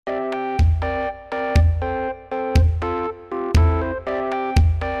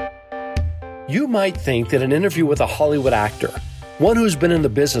You might think that an interview with a Hollywood actor, one who's been in the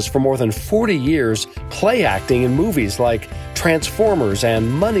business for more than 40 years, play acting in movies like Transformers and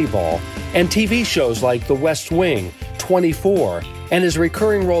Moneyball, and TV shows like The West Wing, 24, and his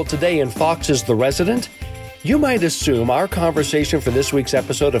recurring role today in Fox's The Resident, you might assume our conversation for this week's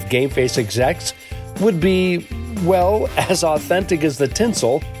episode of Game Face Execs would be, well, as authentic as the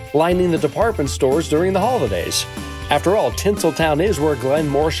tinsel lining the department stores during the holidays. After all, Tinseltown is where Glenn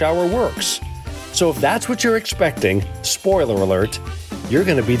Morshower works. So if that's what you're expecting, spoiler alert, you're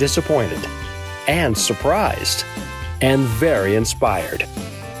going to be disappointed and surprised and very inspired.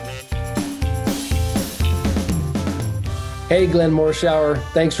 Hey, Glenn Morshower,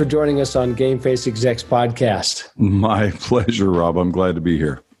 thanks for joining us on Game Face Execs podcast. My pleasure, Rob. I'm glad to be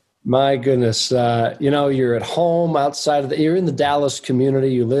here. My goodness. You're at home outside you're in the Dallas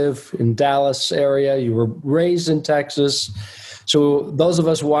community. You live in Dallas area. You were raised in Texas. So those of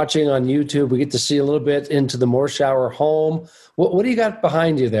us watching on YouTube, we get to see a little bit into the Morshower home. What do you got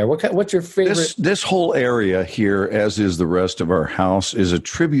behind you there? What's your favorite? This whole area here, as is the rest of our house, is a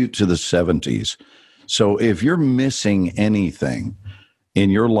tribute to the 70s. So if you're missing anything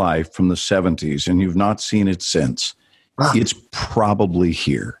in your life from the 70s and you've not seen it since, it's probably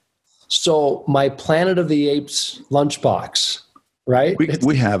here. So my Planet of the Apes lunchbox, right?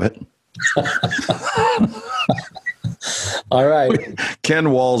 We have it. All right.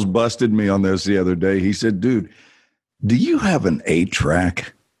 Ken Walls busted me on this the other day. He said, dude, do you have an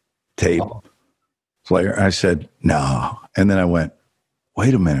 8-track tape player? I said, no. And then I went,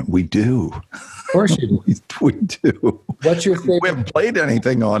 wait a minute, we do. Of course you do. We do. What's your favorite? We haven't played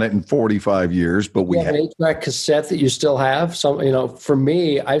anything on it in 45 years, but we have an 8-track cassette that you still have. For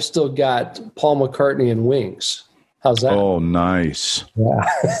me, I've still got Paul McCartney and Wings. How's that? Oh, nice. Yeah.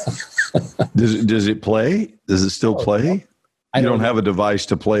 Does it play? Does it still play? You don't have a device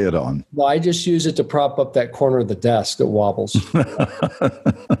to play it on. No, I just use it to prop up that corner of the desk that wobbles.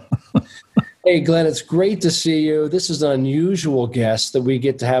 Hey, Glenn, it's great to see you. This is an unusual guest that we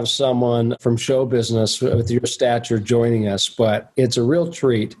get to have someone from show business with your stature joining us, but it's a real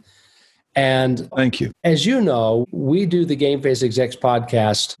treat. And thank you. As you know, we do the Game Face Execs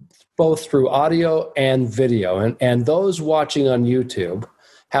podcast both through audio and video. And those watching on YouTube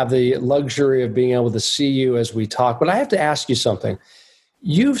have the luxury of being able to see you as we talk. But I have to ask you something.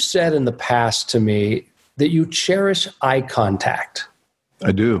 You've said in the past to me that you cherish eye contact.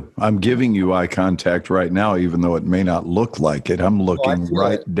 I do. I'm giving you eye contact right now, even though it may not look like it. I'm looking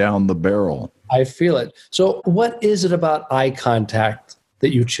down the barrel. I feel it. So what is it about eye contact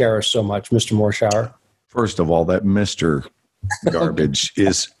that you cherish so much, Mr. Morshower? First of all, that Mr. garbage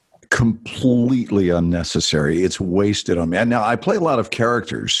is completely unnecessary. It's wasted on me. And now I play a lot of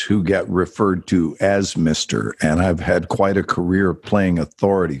characters who get referred to as Mr., and I've had quite a career playing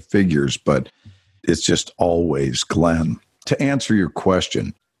authority figures, but it's just always Glenn. To answer your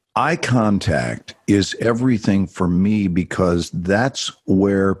question, eye contact is everything for me because that's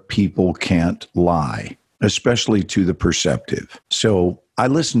where people can't lie, especially to the perceptive. So I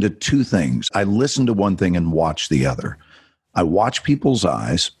listen to two things. I listen to one thing and watch the other. I watch people's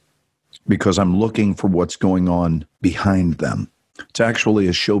eyes because I'm looking for what's going on behind them. It's actually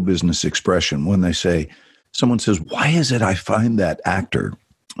a show business expression when they say, someone says, why is it I find that actor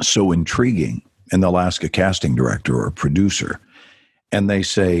so intriguing? And they'll ask a casting director or a producer. And they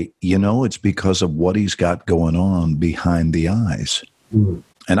say, it's because of what he's got going on behind the eyes. Mm.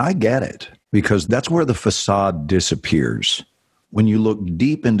 And I get it, because that's where the facade disappears. When you look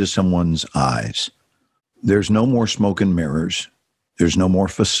deep into someone's eyes, there's no more smoke and mirrors. There's no more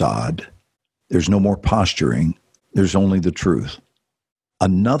facade. There's no more posturing. There's only the truth.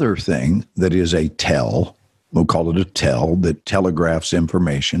 Another thing that is a tell, we'll call it a tell, that telegraphs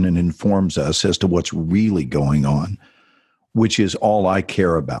information and informs us as to what's really going on, which is all I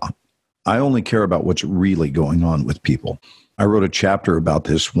care about. I only care about what's really going on with people. I wrote a chapter about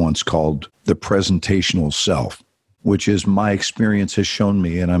this once called The Presentational Self, which is my experience has shown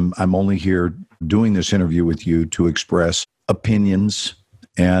me, and I'm only here doing this interview with you to express opinions,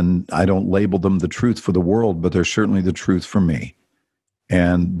 and I don't label them the truth for the world, but they're certainly the truth for me.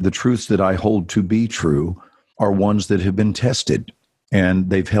 And the truths that I hold to be true are ones that have been tested, and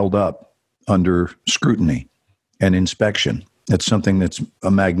they've held up under scrutiny and inspection. That's something that's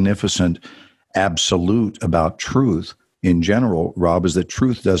a magnificent absolute about truth in general, Rob, is that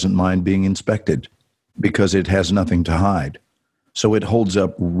truth doesn't mind being inspected because it has nothing to hide. So it holds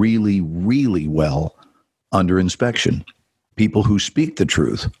up really, really well under inspection. People who speak the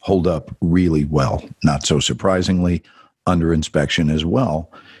truth hold up really well, not so surprisingly, under inspection as well.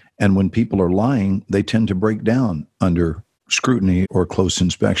 And when people are lying, they tend to break down under scrutiny or close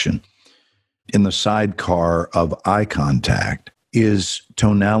inspection. in the sidecar of eye contact is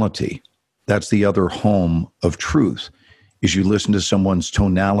tonality. That's the other home of truth, is you listen to someone's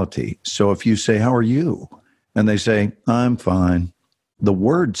tonality. So if you say, how are you? And they say, I'm fine. The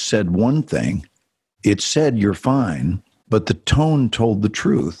word said one thing. It said you're fine, but the tone told the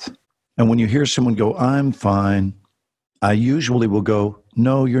truth. And when you hear someone go, I'm fine, I usually will go,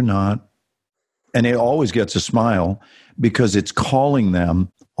 no, you're not. And it always gets a smile because it's calling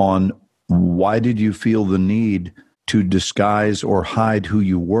them on why did you feel the need to disguise or hide who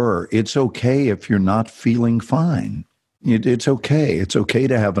you were. It's okay if you're not feeling fine. It's okay. It's okay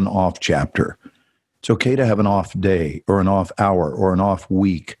to have an off chapter. It's okay to have an off day or an off hour or an off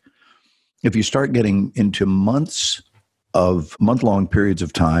week. If you start getting into month-long periods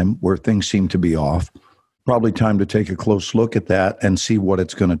of time where things seem to be off, probably time to take a close look at that and see what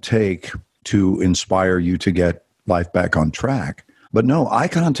it's going to take to inspire you to get life back on track. But no, eye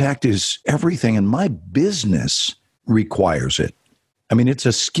contact is everything, and my business requires it. I mean, it's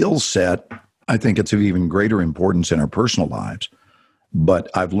a skill set. I think it's of even greater importance in our personal lives. But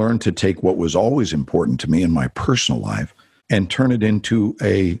I've learned to take what was always important to me in my personal life and turn it into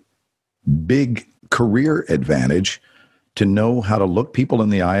a big career advantage to know how to look people in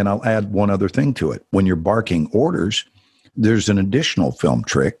the eye. And I'll add one other thing to it. When you're barking orders, there's an additional film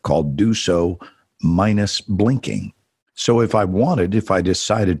trick called do so minus blinking. So if I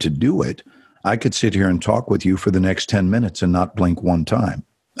decided to do it, I could sit here and talk with you for the next 10 minutes and not blink one time.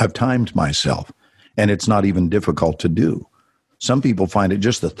 I've timed myself, and it's not even difficult to do. Some people find it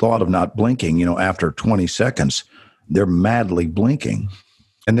just the thought of not blinking, after 20 seconds, they're madly blinking.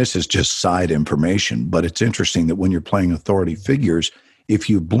 And this is just side information, but it's interesting that when you're playing authority figures, if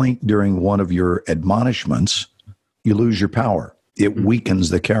you blink during one of your admonishments, you lose your power. It weakens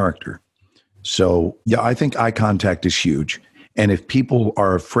the character. So, yeah, I think eye contact is huge. And if people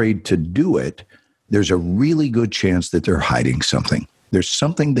are afraid to do it, there's a really good chance that they're hiding something. There's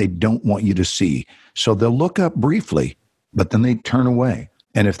something they don't want you to see. So they'll look up briefly, but then they turn away.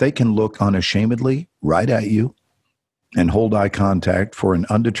 And if they can look unashamedly right at you and hold eye contact for an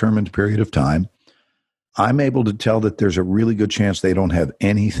undetermined period of time, I'm able to tell that there's a really good chance they don't have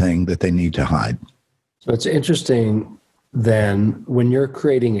anything that they need to hide. So it's interesting then when you're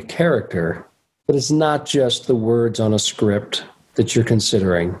creating a character, but it's not just the words on a script that you're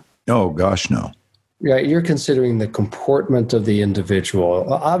considering. Oh, gosh, no. Right, you're considering the comportment of the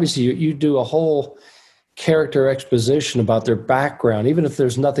individual. Obviously, you do a whole character exposition about their background. Even if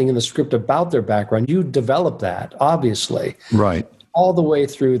there's nothing in the script about their background, you develop that, obviously. Right. All the way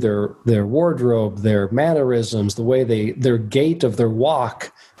through their wardrobe, their mannerisms, the way their gait of their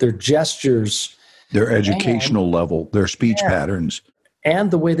walk, their gestures. Their educational level, their speech patterns.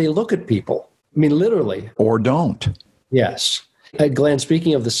 And the way they look at people. I mean, literally. Or don't. Yes. Glenn,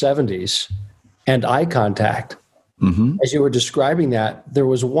 speaking of the 70s and eye contact, as you were describing that, there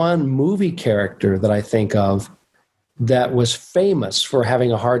was one movie character that I think of that was famous for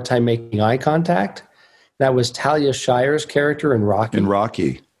having a hard time making eye contact. That was Talia Shire's character in Rocky. In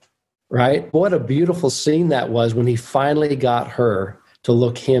Rocky. Right? What a beautiful scene that was when he finally got her to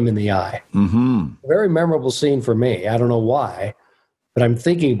look him in the eye. Very memorable scene for me. I don't know why, but I'm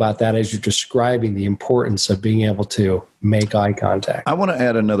thinking about that as you're describing the importance of being able to make eye contact. I want to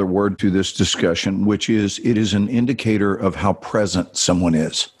add another word to this discussion, which is it is an indicator of how present someone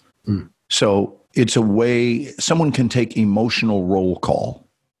is. So it's a way someone can take emotional roll call,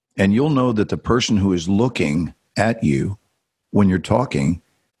 and you'll know that the person who is looking at you when you're talking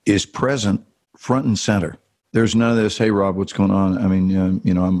is present front and center. There's none of this, hey, Rob, what's going on? I mean,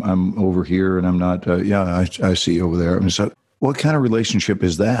 I'm over here and I'm not, I see you over there. I mean, so what kind of relationship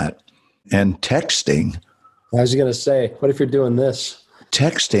is that? And texting. I was going to say, what if you're doing this?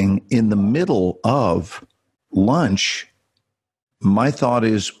 Texting in the middle of lunch, my thought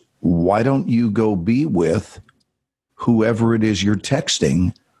is, why don't you go be with whoever it is you're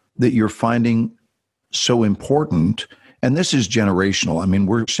texting that you're finding so important? And this is generational. I mean,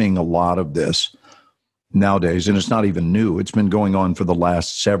 we're seeing a lot of this nowadays, and it's not even new. It's been going on for the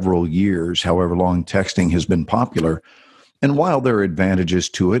last several years, however long texting has been popular. And while there are advantages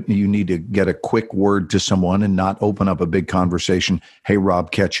to it, you need to get a quick word to someone and not open up a big conversation. Hey,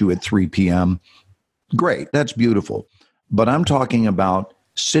 Rob, catch you at 3 p.m. Great. That's beautiful. But I'm talking about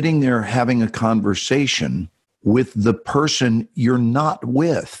sitting there having a conversation with the person you're not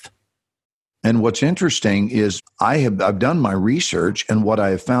with. And what's interesting is I've done my research, and what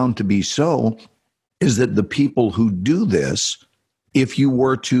I have found to be so is that the people who do this, if you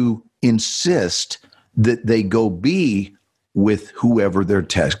were to insist that they go be with whoever they're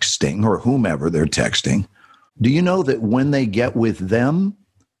texting or whomever they're texting, do you know that when they get with them,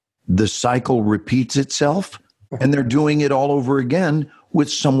 the cycle repeats itself, and they're doing it all over again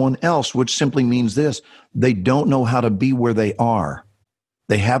with someone else, which simply means this: they don't know how to be where they are.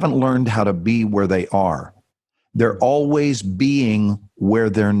 They haven't learned how to be where they are. They're always being where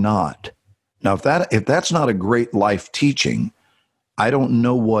they're not. Now, if that's not a great life teaching, I don't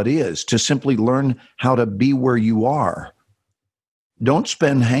know what is. To simply learn how to be where you are. Don't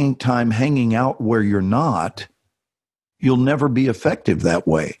spend time hanging out where you're not. You'll never be effective that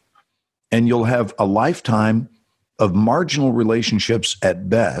way. And you'll have a lifetime of marginal relationships at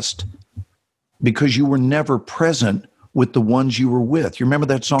best because you were never present with the ones you were with. You remember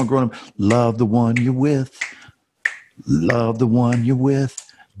that song growing up? Love the one you're with. Love the one you're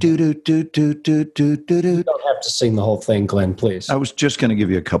with. Do, do, do, do, do, do, do, do. You don't have to sing the whole thing, Glenn, please. I was just going to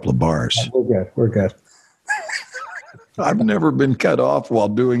give you a couple of bars. We're good. I've never been cut off while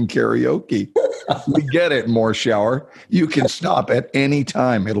doing karaoke. We get it, Morshower. You can stop at any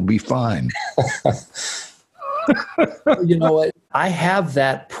time. It'll be fine. You know what? I have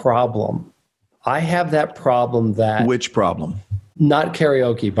that problem. That... Which problem? Not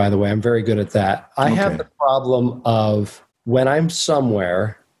karaoke, by the way. I'm very good at that. I have the problem of when I'm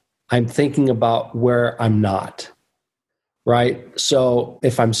somewhere, I'm thinking about where I'm not, right? So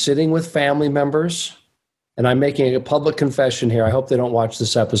if I'm sitting with family members, and I'm making a public confession here, I hope they don't watch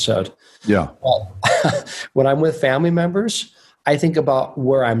this episode. Yeah. When I'm with family members, I think about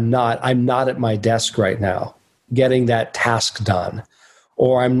where I'm not. I'm not at my desk right now getting that task done,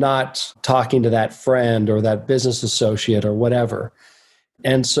 or I'm not talking to that friend or that business associate or whatever.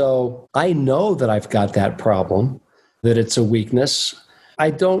 And so I know that I've got that problem, that it's a weakness. I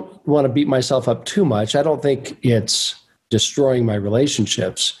don't want to beat myself up too much. I don't think it's destroying my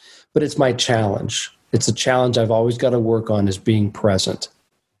relationships, but it's my challenge. It's a challenge I've always got to work on, is being present.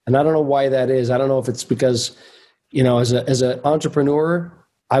 And I don't know why that is. I don't know if it's because, as an entrepreneur,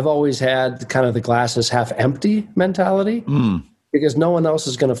 I've always had kind of the glass is half empty mentality because no one else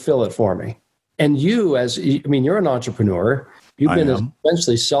is going to fill it for me. And you're an entrepreneur. You've been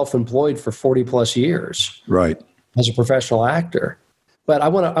essentially self-employed for 40 plus years. Right. As a professional actor. But I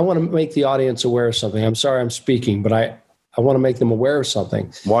want to make the audience aware of something. I'm sorry I'm speaking, but I want to make them aware of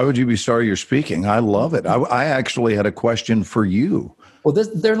something. Why would you be sorry you're speaking? I love it. I actually had a question for you. Well,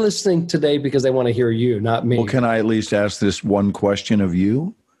 they're listening today because they want to hear you, not me. Well, can I at least ask this one question of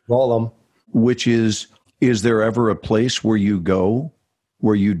you? Roll them. Which is there ever a place where you go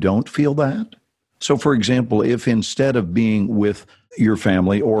where you don't feel that? So, for example, if instead of being with your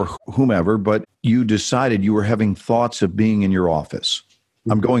family or whomever, but you decided you were having thoughts of being in your office,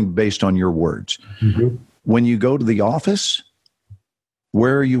 I'm going based on your words. Mm-hmm. When you go to the office,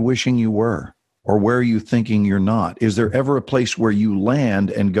 where are you wishing you were? Or where are you thinking you're not? Is there ever a place where you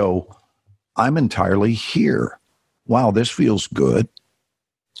land and go, I'm entirely here. Wow, this feels good.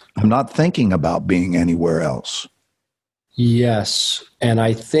 I'm not thinking about being anywhere else. Yes. And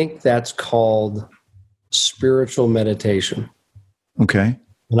I think that's called spiritual meditation. Okay.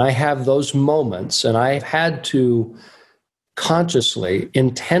 And I have those moments, and I've had to consciously,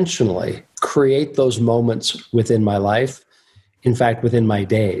 intentionally create those moments within my life. In fact, within my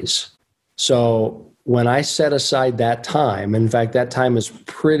days. So when I set aside that time, in fact, that time is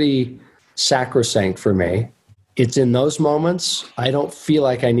pretty sacrosanct for me. It's in those moments, I don't feel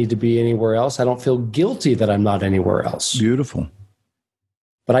like I need to be anywhere else. I don't feel guilty that I'm not anywhere else. Beautiful.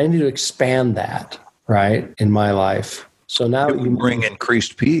 But I need to expand that, right, in my life. So now it would bring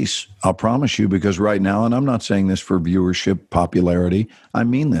increased peace, I'll promise you, because right now, and I'm not saying this for viewership, popularity, I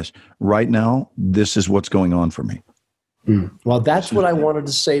mean this. Right now, this is what's going on for me. Well, that's what I wanted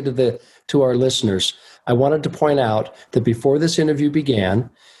to say to our listeners. I wanted to point out that before this interview began,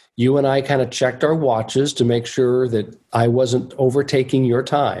 you and I kind of checked our watches to make sure that I wasn't overtaking your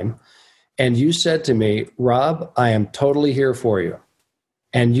time. And you said to me, Rob, I am totally here for you.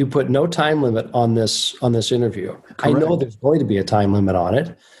 And you put no time limit on this interview. Correct. I know there's going to be a time limit on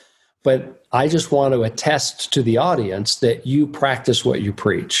it, but I just want to attest to the audience that you practice what you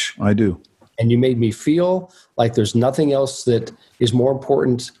preach. I do. And you made me feel like there's nothing else that is more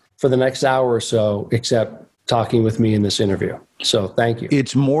important for the next hour or so except talking with me in this interview. So thank you.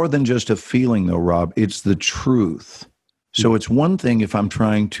 It's more than just a feeling, though, Rob. It's the truth. So it's one thing if I'm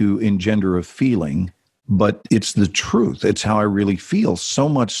trying to engender a feeling, but it's the truth. It's how I really feel. So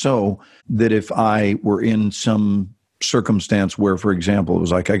much so that if I were in some circumstance where, for example, it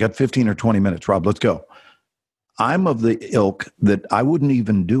was like, I got 15 or 20 minutes, Rob, let's go. I'm of the ilk that I wouldn't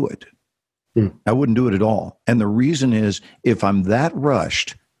even do it. I wouldn't do it at all. And the reason is, if I'm that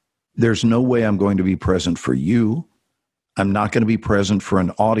rushed, there's no way I'm going to be present for you. I'm not going to be present for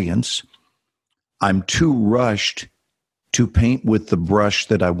an audience. I'm too rushed to paint with the brush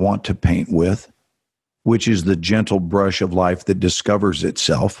that I want to paint with, which is the gentle brush of life that discovers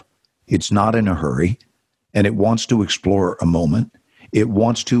itself. It's not in a hurry, and it wants to explore a moment. It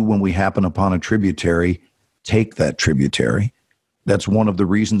wants to, when we happen upon a tributary, take that tributary. That's one of the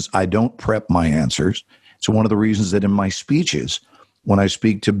reasons I don't prep my answers. It's one of the reasons that in my speeches, when I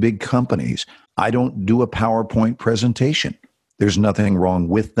speak to big companies, I don't do a PowerPoint presentation. There's nothing wrong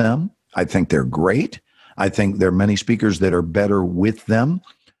with them. I think they're great. I think there are many speakers that are better with them,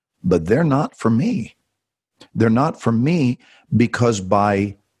 but they're not for me. They're not for me because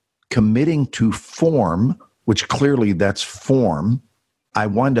by committing to form, which clearly that's form, I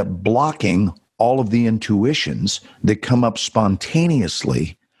wind up blocking all of the intuitions that come up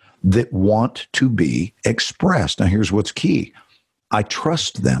spontaneously that want to be expressed. Now, here's what's key. I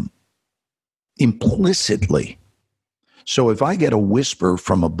trust them implicitly. So if I get a whisper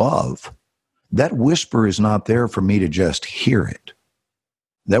from above, that whisper is not there for me to just hear it.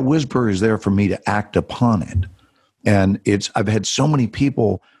 That whisper is there for me to act upon it. And I've had so many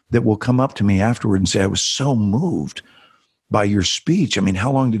people that will come up to me afterward and say, I was so moved by your speech. I mean,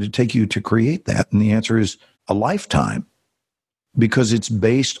 how long did it take you to create that? And the answer is a lifetime, because it's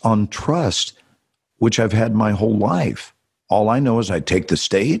based on trust, which I've had my whole life. All I know is I take the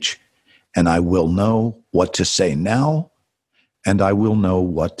stage and I will know what to say now, and I will know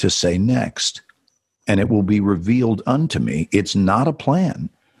what to say next. And it will be revealed unto me. It's not a plan.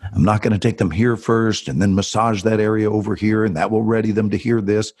 I'm not going to take them here first and then massage that area over here, and that will ready them to hear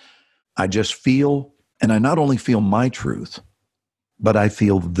this. I just feel, and I not only feel my truth, but I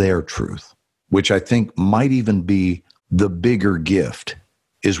feel their truth, which I think might even be the bigger gift,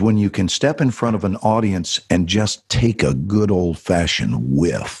 is when you can step in front of an audience and just take a good old-fashioned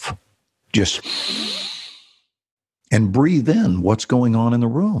whiff. Just and breathe in what's going on in the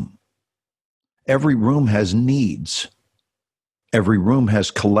room. Every room has needs. Every room has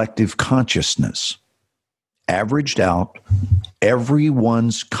collective consciousness. Averaged out,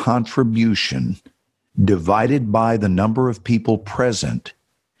 everyone's contribution divided by the number of people present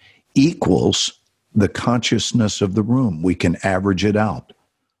equals the consciousness of the room. We can average it out.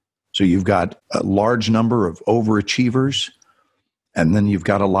 So you've got a large number of overachievers, and then you've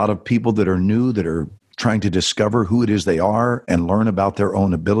got a lot of people that are new, that are trying to discover who it is they are and learn about their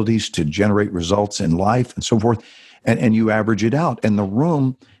own abilities to generate results in life and so forth. And you average it out. And the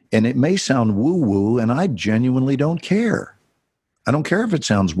room, and it may sound woo-woo, and I genuinely don't care. I don't care if it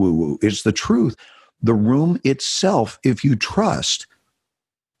sounds woo-woo. It's the truth. The room itself, if you trust,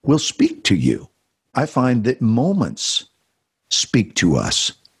 will speak to you. I find that moments speak to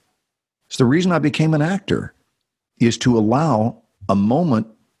us. It's the reason I became an actor, is to allow a moment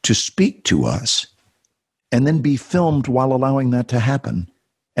to speak to us and then be filmed while allowing that to happen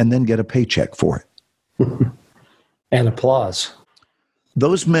and then get a paycheck for it. And applause.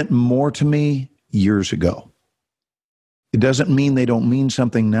 Those meant more to me years ago. It doesn't mean they don't mean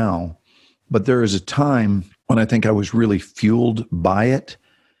something now, but there is a time when I think I was really fueled by it.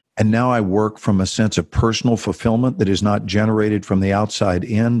 And now I work from a sense of personal fulfillment that is not generated from the outside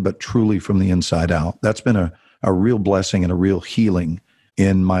in, but truly from the inside out. That's been a real blessing and a real healing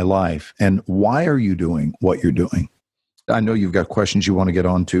in my life. And why are you doing what you're doing? I know you've got questions you want to get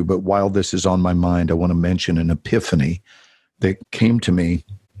onto, but while this is on my mind, I want to mention an epiphany that came to me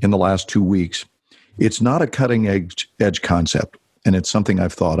in the last 2 weeks. It's not a cutting edge concept, and it's something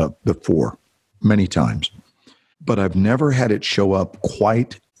I've thought of before many times, but I've never had it show up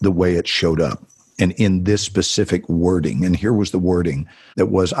quite the way it showed up and in this specific wording. And here was the wording that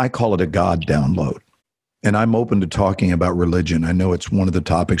was, I call it a God download. And I'm open to talking about religion. I know it's one of the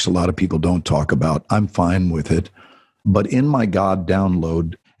topics a lot of people don't talk about. I'm fine with it. But in my God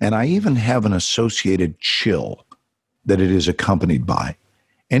download, and I even have an associated chill that it is accompanied by,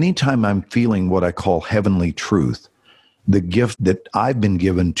 anytime I'm feeling what I call heavenly truth, the gift that I've been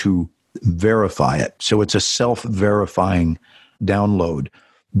given to verify it. So it's a self-verifying download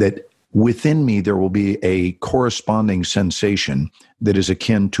that within me there will be a corresponding sensation that is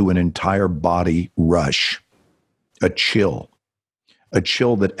akin to an entire body rush, a chill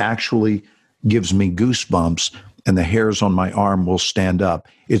that actually gives me goosebumps and the hairs on my arm will stand up.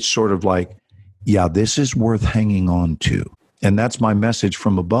 It's sort of like, yeah, this is worth hanging on to. And that's my message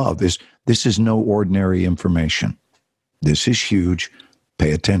from above, is this is no ordinary information. This is huge.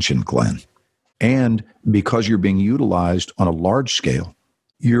 Pay attention, Glenn. And because you're being utilized on a large scale,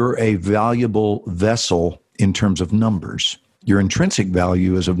 you're a valuable vessel in terms of numbers. Your intrinsic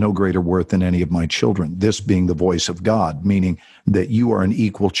value is of no greater worth than any of my children, this being the voice of God, meaning that you are an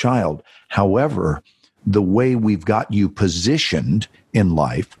equal child. However, the way we've got you positioned in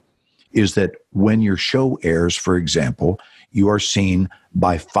life is that when your show airs, for example, you are seen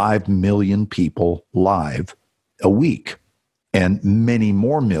by 5 million people live a week and many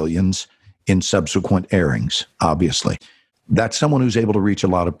more millions in subsequent airings, obviously. That's someone who's able to reach a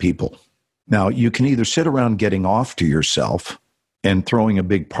lot of people. Now, you can either sit around getting off to yourself and throwing a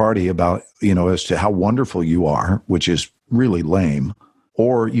big party about, as to how wonderful you are, which is really lame,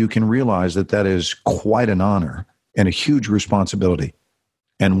 or you can realize that that is quite an honor and a huge responsibility,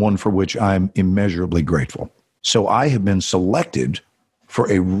 and one for which I'm immeasurably grateful. So I have been selected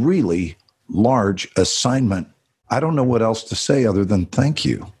for a really large assignment. I don't know what else to say other than thank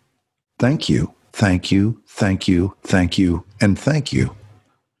you. Thank you, thank you, thank you, thank you, and thank you.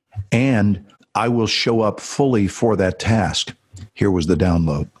 And I will show up fully for that task. Here was the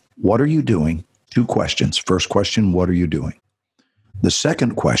download. What are you doing? 2 questions. First question, what are you doing? The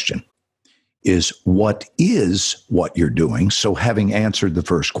second question is, what is what you're doing? So having answered the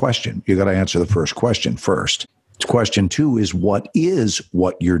first question, you got to answer the first question first. Question 2 is, what is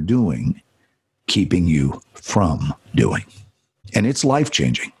what you're doing keeping you from doing? And it's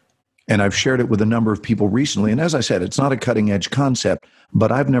life-changing. And I've shared it with a number of people recently. And as I said, it's not a cutting-edge concept,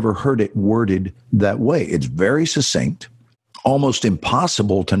 but I've never heard it worded that way. It's very succinct, almost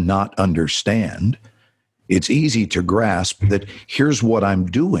impossible to not understand. It's easy to grasp that here's what I'm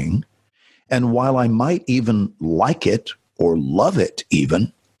doing. And while I might even like it or love it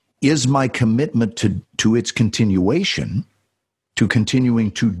even, is my commitment to its continuation, to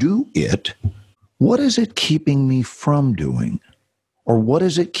continuing to do it, what is it keeping me from doing? Or what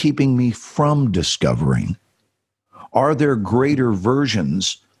is it keeping me from discovering? Are there greater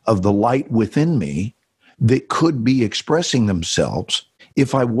versions of the light within me that could be expressing themselves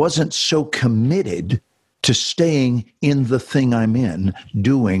if I wasn't so committed to staying in the thing I'm in,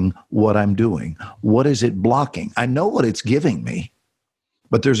 doing what I'm doing? What is it blocking? I know what it's giving me,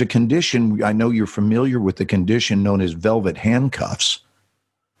 but there's a condition. I know you're familiar with the condition known as velvet handcuffs.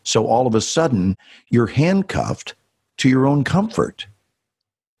 So all of a sudden, you're handcuffed to your own comfort.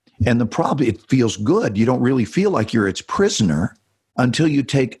 And the problem, it feels good. You don't really feel like you're its prisoner until you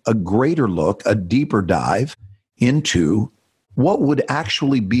take a greater look, a deeper dive into what would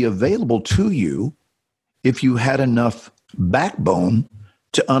actually be available to you if you had enough backbone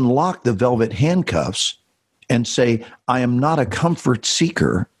to unlock the velvet handcuffs and say, I am not a comfort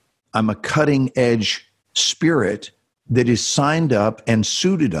seeker. I'm a cutting edge spirit that is signed up and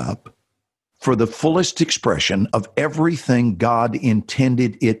suited up for the fullest expression of everything God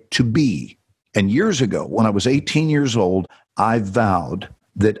intended it to be. And years ago, when I was 18 years old, I vowed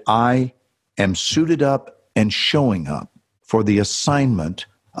that I am suited up and showing up for the assignment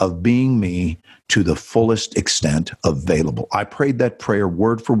of being me to the fullest extent available. I prayed that prayer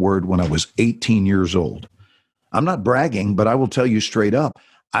word for word when I was 18 years old. I'm not bragging, but I will tell you straight up,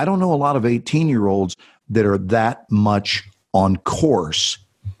 I don't know a lot of 18-year-olds that are that much on course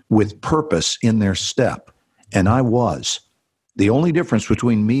with purpose in their step. And I was. The only difference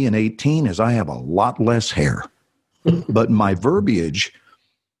between me and 18 is I have a lot less hair. But my verbiage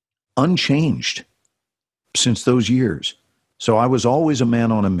unchanged since those years. So I was always a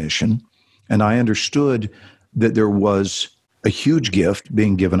man on a mission, and I understood that there was a huge gift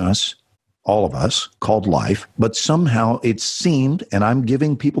being given us, all of us, called life, but somehow it seemed, and I'm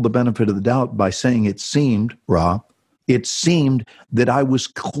giving people the benefit of the doubt by saying it seemed, Rob, it seemed that I was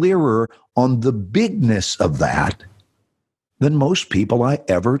clearer on the bigness of that than most people I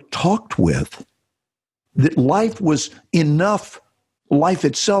ever talked with. That life was enough, life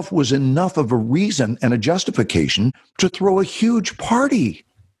itself was enough of a reason and a justification to throw a huge party.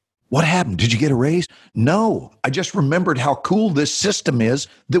 What happened? Did you get a raise? No, I just remembered how cool this system is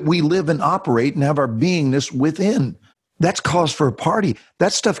that we live and operate and have our beingness within. That's cause for a party.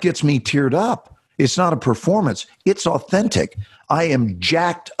 That stuff gets me teared up. It's not a performance. It's authentic. I am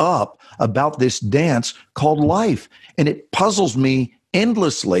jacked up about this dance called life. And it puzzles me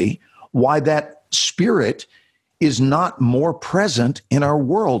endlessly why that spirit is not more present in our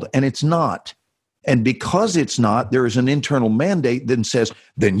world. And it's not. And because it's not, there is an internal mandate that says,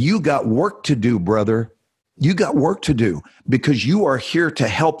 then you got work to do, brother. You got work to do because you are here to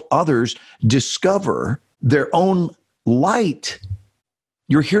help others discover their own light.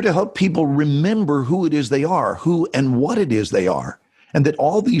 You're here to help people remember who it is they are, who and what it is they are. And that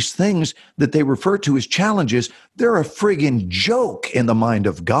all these things that they refer to as challenges, they're a friggin' joke in the mind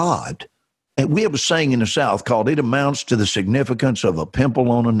of God. And we have a saying in the South called, it amounts to the significance of a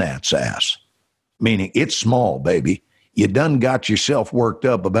pimple on a gnat's ass. Meaning it's small, baby. You done got yourself worked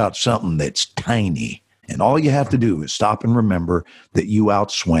up about something that's tiny. And all you have to do is stop and remember that you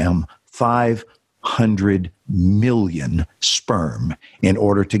outswam 5 million sperm in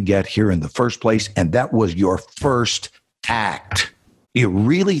order to get here in the first place. And that was your first act. You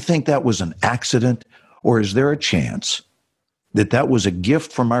really think that was an accident? Or is there a chance that that was a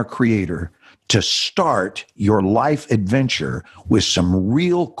gift from our Creator to start your life adventure with some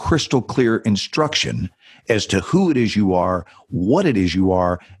real crystal clear instruction as to who it is you are, what it is you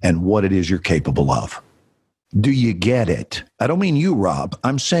are, and what it is you're capable of? Do you get it? I don't mean you, Rob.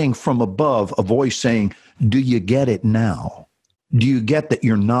 I'm saying from above, a voice saying, do you get it now? Do you get that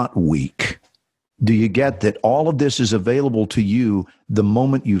you're not weak? Do you get that all of this is available to you the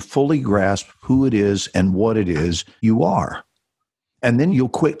moment you fully grasp who it is and what it is you are? And then you'll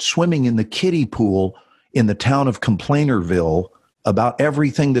quit swimming in the kiddie pool in the town of Complainerville about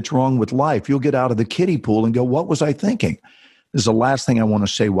everything that's wrong with life. You'll get out of the kiddie pool and go, what was I thinking? This is the last thing I want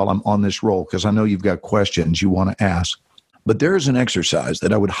to say while I'm on this roll, because I know you've got questions you want to ask. But there is an exercise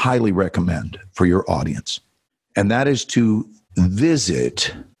that I would highly recommend for your audience, and that is to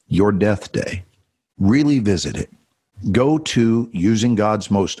visit your death day. Really visit it. Go to using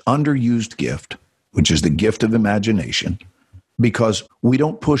God's most underused gift, which is the gift of imagination, because we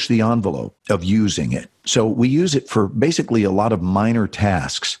don't push the envelope of using it. So we use it for basically a lot of minor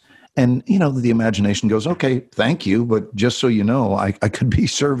tasks. And, the imagination goes, okay, thank you. But just so you know, I could be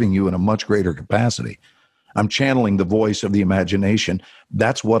serving you in a much greater capacity. I'm channeling the voice of the imagination.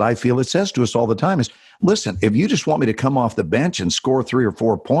 That's what I feel it says to us all the time is, listen, if you just want me to come off the bench and score 3 or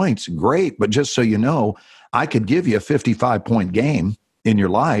 4 points, great. But just so you know, I could give you a 55-point game in your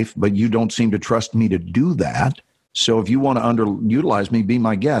life, but you don't seem to trust me to do that. So if you want to underutilize me, be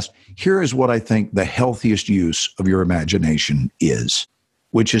my guest. Here is what I think the healthiest use of your imagination is,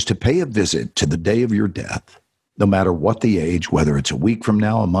 which is to pay a visit to the day of your death, no matter what the age, whether it's a week from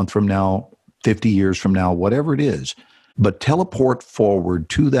now, a month from now, 50 years from now, whatever it is, but teleport forward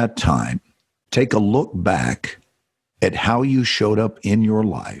to that time. Take a look back at how you showed up in your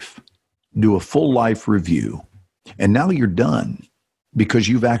life, do a full life review, and now you're done because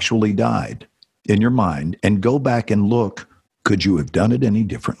you've actually died in your mind, and go back and look, could you have done it any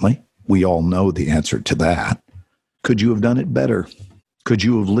differently? We all know the answer to that. Could you have done it better? Could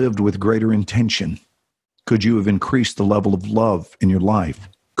you have lived with greater intention? Could you have increased the level of love in your life?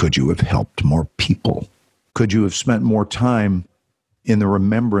 Could you have helped more people? Could you have spent more time in the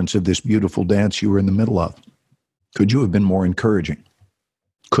remembrance of this beautiful dance you were in the middle of? Could you have been more encouraging?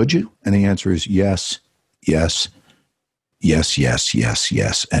 Could you? And the answer is yes, yes, yes, yes, yes,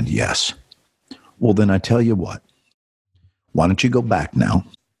 yes, and yes. Well, then I tell you what, why don't you go back now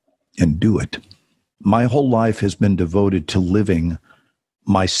and do it? My whole life has been devoted to living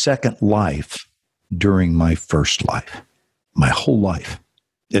my second life during my first life. My whole life.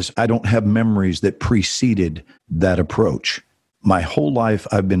 I don't have memories that preceded that approach. My whole life,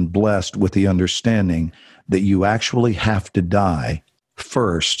 I've been blessed with the understanding that you actually have to die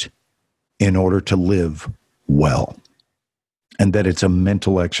first in order to live well, and that it's a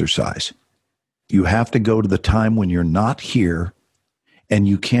mental exercise. You have to go to the time when you're not here, and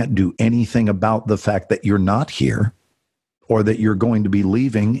you can't do anything about the fact that you're not here, or that you're going to be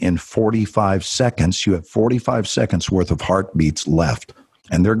leaving in 45 seconds. You have 45 seconds worth of heartbeats left,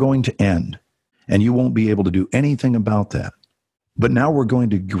 and they're going to end, and you won't be able to do anything about that. But now we're going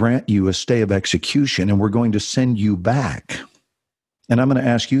to grant you a stay of execution, and we're going to send you back. And I'm going to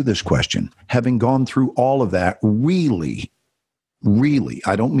ask you this question. Having gone through all of that, really,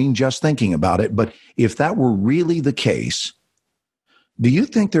 I don't mean just thinking about it, but if that were really the case, do you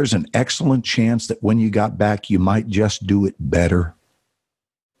think there's an excellent chance that when you got back, you might just do it better?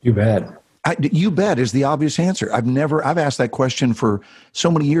 You bet. You bet is the obvious answer. I've asked that question for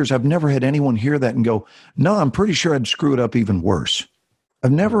so many years. I've never had anyone hear that and go, no, I'm pretty sure I'd screw it up even worse.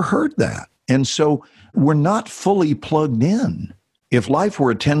 I've never heard that. And so we're not fully plugged in. If life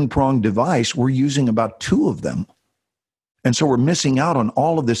were a 10-pronged device, we're using about 2 of them. And so we're missing out on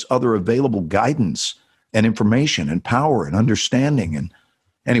all of this other available guidance and information and power and understanding. And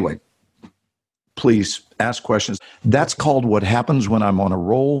anyway, please ask questions. That's called what happens when I'm on a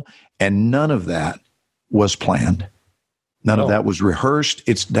roll, and none of that was planned. None of that was rehearsed.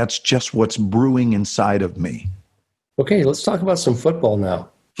 That's just what's brewing inside of me. Okay, let's talk about some football now.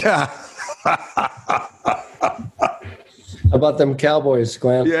 How about them Cowboys,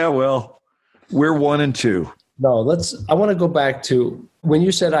 Glenn? Yeah, well, we're 1-2. No, I want to go back to when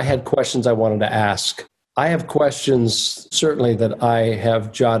you said I had questions I wanted to ask. I have questions certainly that I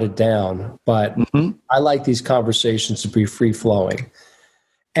have jotted down, but I like these conversations to be free flowing.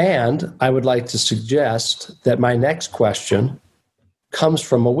 And I would like to suggest that my next question comes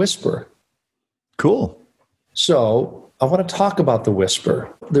from a whisper. Cool. So I want to talk about the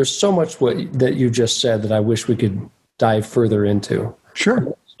whisper. There's so much that you just said that I wish we could dive further into.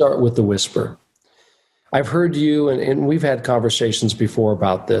 Sure. Start with the whisper. I've heard you, and we've had conversations before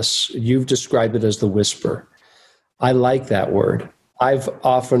about this. You've described it as the whisper. I like that word. I've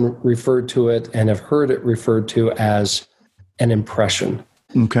often referred to it and have heard it referred to as an impression.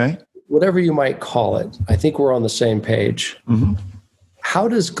 Okay. Whatever you might call it, I think we're on the same page. Mm-hmm. How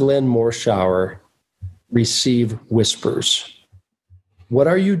does Glenn Morshower receive whispers? What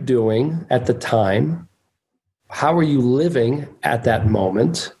are you doing at the time? How are you living at that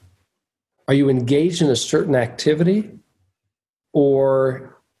moment? Are you engaged in a certain activity?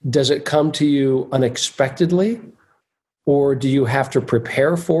 Or does it come to you unexpectedly? Or do you have to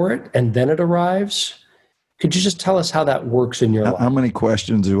prepare for it and then it arrives? Could you just tell us how that works in your life? How many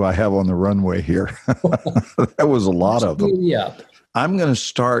questions do I have on the runway here? That was a lot of them. Yeah. I'm going to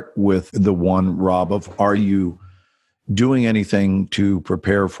start with the one, Rob, of are you doing anything to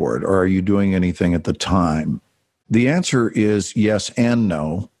prepare for it, or are you doing anything at the time? The answer is yes and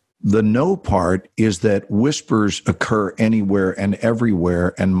no. The no part is that whispers occur anywhere and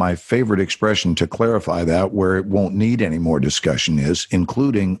everywhere, and my favorite expression to clarify that, where it won't need any more discussion, is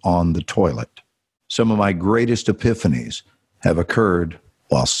including on the toilet. Some of my greatest epiphanies have occurred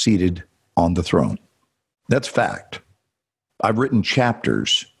while seated on the throne. That's fact. I've written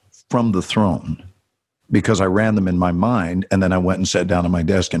chapters from the throne because I ran them in my mind, and then I went and sat down at my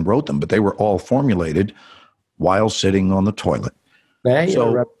desk and wrote them, but they were all formulated while sitting on the toilet. May I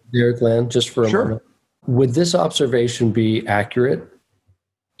interrupt there, Glenn, just for a moment? Would this observation be accurate?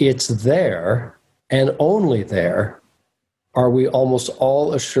 It's there, and only there are we almost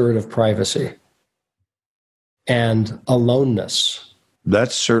all assured of privacy and aloneness.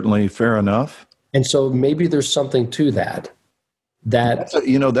 That's certainly fair enough. And so maybe there's something to that. That's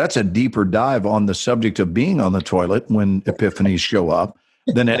a deeper dive on the subject of being on the toilet when epiphanies show up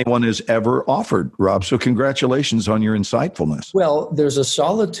than anyone has ever offered, Rob. So congratulations on your insightfulness. Well, there's a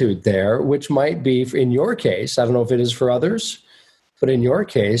solitude there, which might be, in your case, I don't know if it is for others, but in your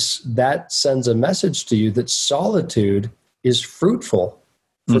case, that sends a message to you that solitude is fruitful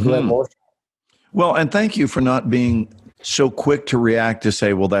for Glenn Morshower. Well, and thank you for not being so quick to react to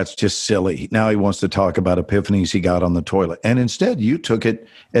say, well, that's just silly. Now he wants to talk about epiphanies he got on the toilet. And instead, you took it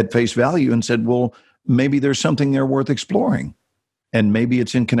at face value and said, well, maybe there's something there worth exploring. And maybe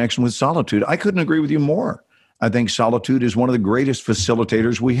it's in connection with solitude. I couldn't agree with you more. I think solitude is one of the greatest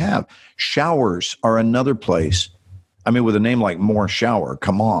facilitators we have. Showers are another place. I mean, with a name like Morshower,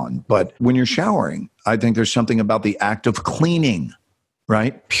 come on. But when you're showering, I think there's something about the act of cleaning,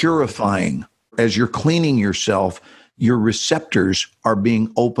 right? Purifying. As you're cleaning yourself, your receptors are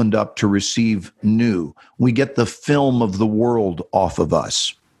being opened up to receive new. We get the film of the world off of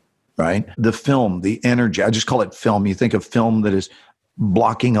us, right? The film, the energy. I just call it film. You think of film that is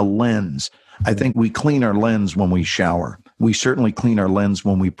blocking a lens. I think we clean our lens when we shower. We certainly clean our lens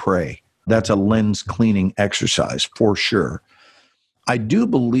when we pray. That's a lens cleaning exercise for sure. I do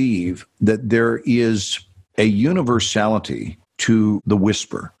believe that there is a universality to the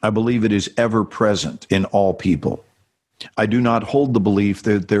whisper. I believe it is ever present in all people. I do not hold the belief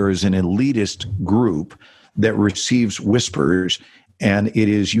that there is an elitist group that receives whispers and it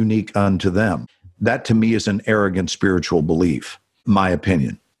is unique unto them. That to me is an arrogant spiritual belief, my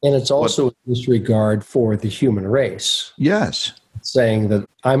opinion. And it's also a disregard for the human race. Yes. Saying that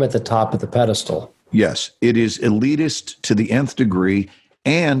I'm at the top of the pedestal. Yes. It is elitist to the nth degree,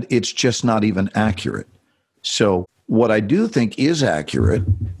 and it's just not even accurate. So what I do think is accurate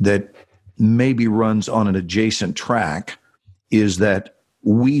that maybe runs on an adjacent track is that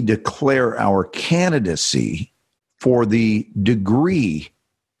we declare our candidacy for the degree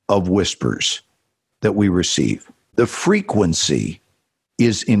of whispers that we receive. The frequency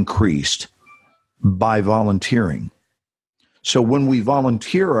is increased by volunteering. So when we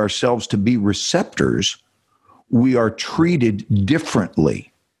volunteer ourselves to be receptors, we are treated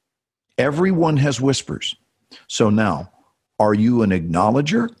differently. Everyone has whispers. So now, are you an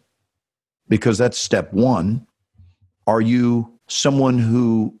acknowledger? Because that's step one. Are you someone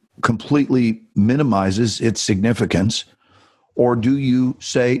who completely minimizes its significance? Or do you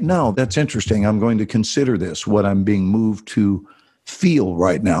say, no, that's interesting. I'm going to consider this. What I'm being moved to feel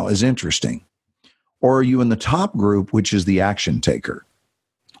right now is interesting. Or are you in the top group, which is the action taker?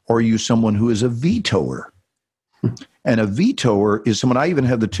 Or are you someone who is a vetoer? And a vetoer is someone, I even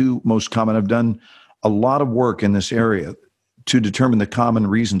have the two most common. I've done a lot of work in this area to determine the common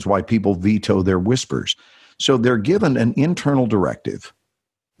reasons why people veto their whispers. So they're given an internal directive.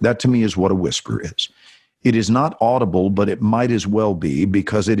 That to me is what a whisper is. It is not audible, but it might as well be,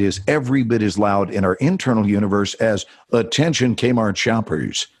 because it is every bit as loud in our internal universe as "Attention, Kmart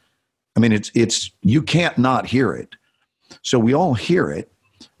shoppers." I mean, it's you can't not hear it. So we all hear it,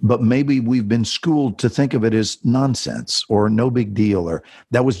 but maybe we've been schooled to think of it as nonsense or no big deal, or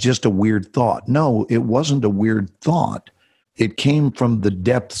that was just a weird thought. No, it wasn't a weird thought. It came from the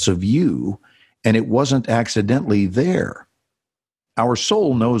depths of you, and it wasn't accidentally there. Our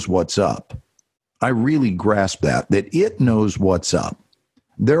soul knows what's up. I really grasp that it knows what's up.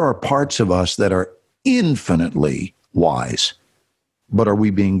 There are parts of us that are infinitely wise, but are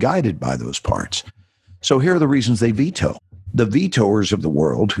we being guided by those parts? So here are the reasons they veto. The vetoers of the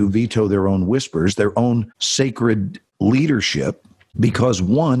world who veto their own whispers, their own sacred leadership, because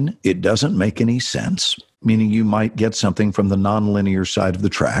one, it doesn't make any sense, meaning you might get something from the nonlinear side of the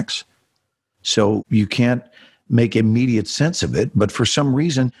tracks. So you can't make immediate sense of it, but for some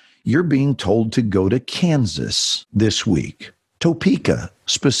reason, you're being told to go to Kansas this week, Topeka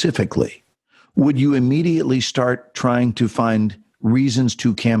specifically. Would you immediately start trying to find reasons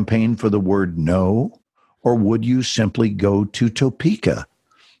to campaign for the word no? Or would you simply go to Topeka?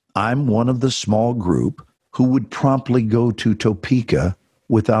 I'm one of the small group who would promptly go to Topeka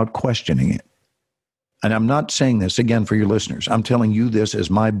without questioning it. And I'm not saying this, again, for your listeners. I'm telling you this as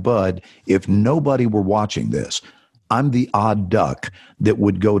my bud. If nobody were watching this, I'm the odd duck that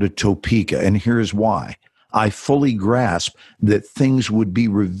would go to Topeka. And here's why. I fully grasp that things would be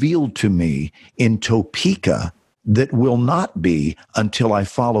revealed to me in Topeka that will not be until I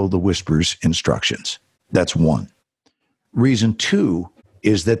follow the whisper's instructions. That's one. Reason two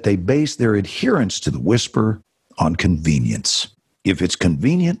is that they base their adherence to the whisper on convenience. If it's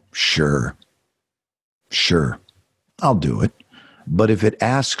convenient, sure, I'll do it. But if it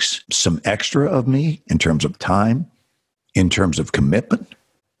asks some extra of me in terms of time, in terms of commitment,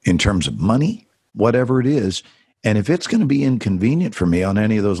 in terms of money, whatever it is, and if it's going to be inconvenient for me on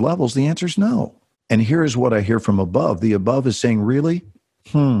any of those levels, the answer is no. And here's what I hear from above. The above is saying, really?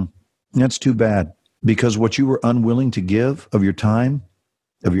 That's too bad. Because what you were unwilling to give of your time,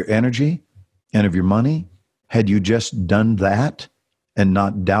 of your energy, and of your money, had you just done that and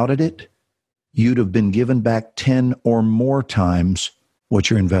not doubted it, you'd have been given back 10 or more times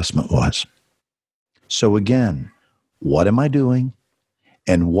what your investment was. So again, what am I doing?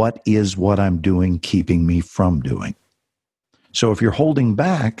 And what is what I'm doing keeping me from doing? So if you're holding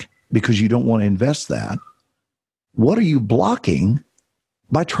back because you don't want to invest that, what are you blocking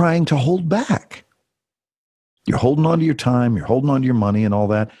by trying to hold back? You're holding on to your time, you're holding on to your money and all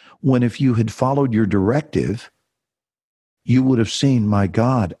that, when if you had followed your directive, you would have seen, my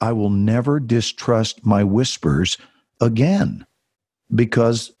God, I will never distrust my whispers again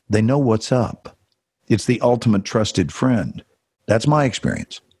because they know what's up. It's the ultimate trusted friend. That's my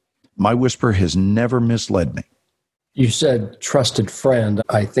experience. My whisper has never misled me. You said trusted friend.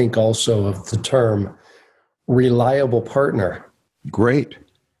 I think also of the term reliable partner. Great.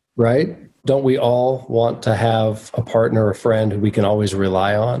 Right? Don't we all want to have a partner, a friend who we can always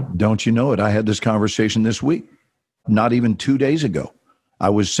rely on? Don't you know it? I had this conversation this week, not even 2 days ago. I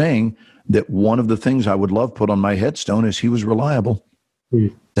was saying that one of the things I would love put on my headstone is he was reliable.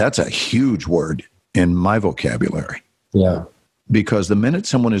 That's a huge word in my vocabulary. Yeah. Because the minute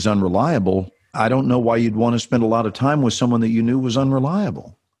someone is unreliable, I don't know why you'd want to spend a lot of time with someone that you knew was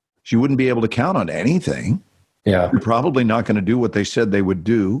unreliable. You wouldn't be able to count on anything. Yeah. They're probably not going to do what they said they would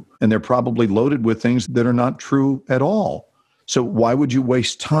do, and they're probably loaded with things that are not true at all. So why would you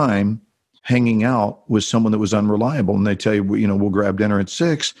waste time hanging out with someone that was unreliable? And they tell you, we'll grab dinner at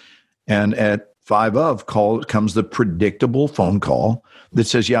 6, and at 5 comes the predictable phone call that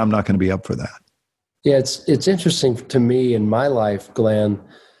says, yeah, I'm not going to be up for that. Yeah, it's interesting to me in my life, Glenn.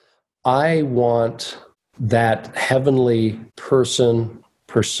 I want that heavenly person,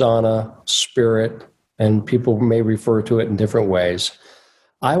 persona, spirit, and people may refer to it in different ways.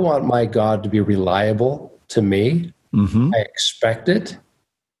 I want my God to be reliable to me. Mm-hmm. I expect it.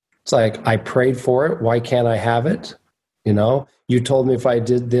 It's like, I prayed for it. Why can't I have it? You told me if I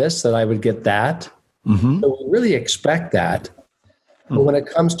did this, that I would get that. Mm-hmm. So we really expect that. Mm-hmm. But when it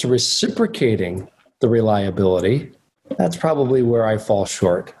comes to reciprocating the reliability, that's probably where I fall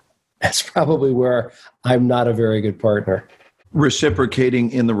short. That's probably where I'm not a very good partner. Reciprocating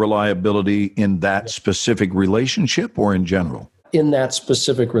in the reliability in that specific relationship or in general? In that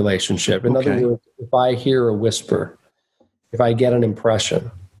specific relationship. In other words, if I hear a whisper, if I get an impression,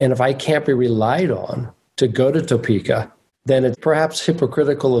 and if I can't be relied on to go to Topeka, then it's perhaps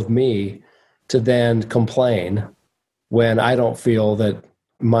hypocritical of me to then complain when I don't feel that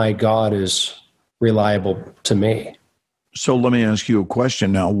my God is reliable to me. So let me ask you a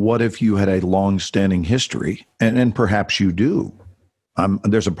question now. What if you had a long-standing history, and perhaps you do?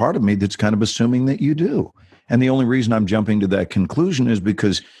 There's a part of me that's kind of assuming that you do. And the only reason I'm jumping to that conclusion is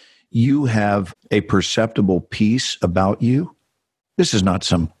because you have a perceptible peace about you. This is not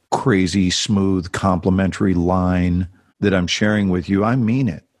some crazy, smooth, complimentary line that I'm sharing with you. I mean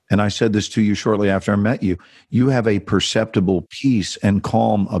it. And I said this to you shortly after I met you. You have a perceptible peace and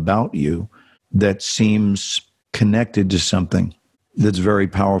calm about you that seems connected to something that's very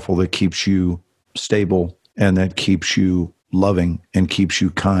powerful, that keeps you stable and that keeps you loving and keeps you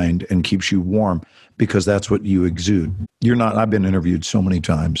kind and keeps you warm, because that's what you exude. I've been interviewed so many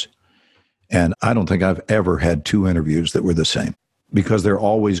times, and I don't think I've ever had two interviews that were the same, because they're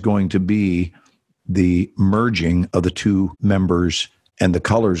always going to be the merging of the two members and the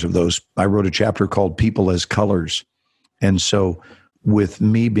colors of those. I wrote a chapter called People as Colors. And so with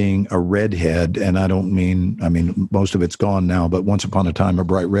me being a redhead, and I mean, most of it's gone now, but once upon a time, a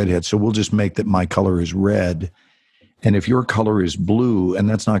bright redhead. So we'll just make that my color is red. And if your color is blue, and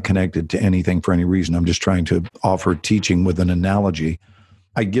that's not connected to anything for any reason, I'm just trying to offer teaching with an analogy.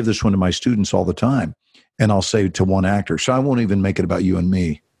 I give this one to my students all the time, and I'll say to one actor, so I won't even make it about you and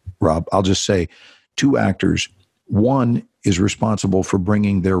me, Rob. I'll just say two actors. One is responsible for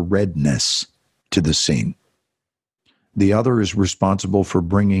bringing their redness to the scene. The other is responsible for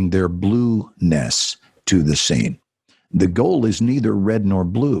bringing their blueness to the scene. The goal is neither red nor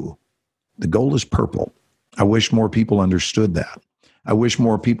blue. The goal is purple. I wish more people understood that. I wish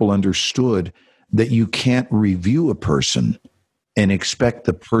more people understood that you can't review a person and expect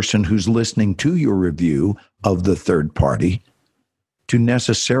the person who's listening to your review of the third party to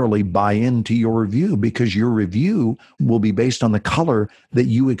necessarily buy into your review, because your review will be based on the color that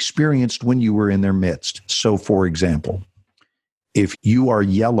you experienced when you were in their midst. So, for example, if you are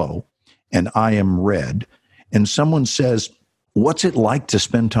yellow and I am red, and someone says, what's it like to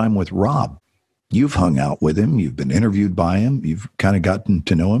spend time with Rob? You've hung out with him. You've been interviewed by him. You've kind of gotten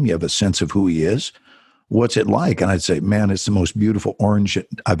to know him. You have a sense of who he is. What's it like? And I'd say, man, it's the most beautiful orange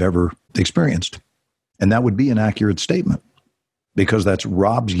I've ever experienced. And that would be an accurate statement, because that's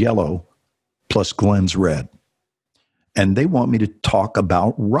Rob's yellow plus Glenn's red. And they want me to talk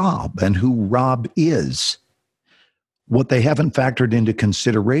about Rob and who Rob is. What they haven't factored into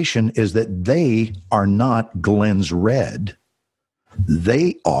consideration is that they are not Glenn's red.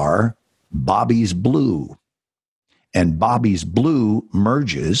 They are Bobby's blue. And Bobby's blue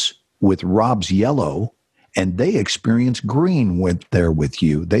merges with Rob's yellow, and they experience green with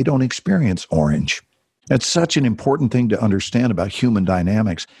you. They don't experience orange. That's such an important thing to understand about human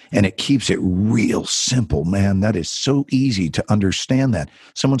dynamics, and it keeps it real simple, man. That is so easy to understand that.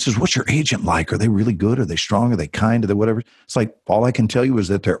 Someone says, what's your agent like? Are they really good? Are they strong? Are they kind? Are they whatever? It's like, all I can tell you is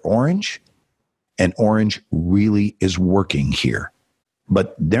that they're orange, and orange really is working here.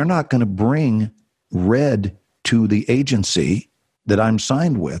 But they're not going to bring red to the agency that I'm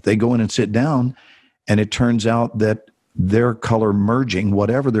signed with. They go in and sit down, and it turns out that their color merging,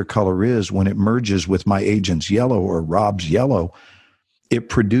 whatever their color is, when it merges with my agent's yellow or Rob's yellow, it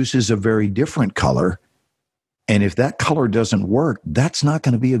produces a very different color. And if that color doesn't work, that's not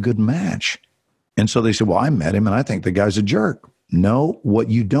going to be a good match. And so they said, well, I met him and I think the guy's a jerk. No, what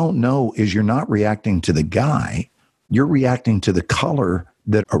you don't know is you're not reacting to the guy. You're reacting to the color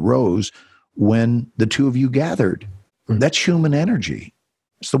that arose when the two of you gathered. That's human energy.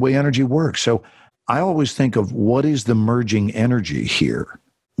 It's the way energy works. So I always think of, what is the merging energy here?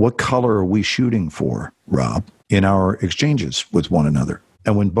 What color are we shooting for, Rob, in our exchanges with one another?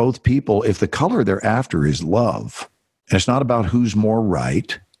 And when both people, if the color they're after is love, and it's not about who's more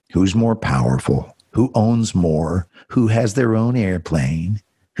right, who's more powerful, who owns more, who has their own airplane,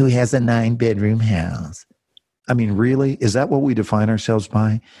 who has a 9-bedroom house. I mean, really? Is that what we define ourselves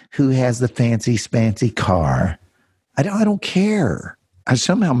by? Who has the fancy, spancy car? I don't care. I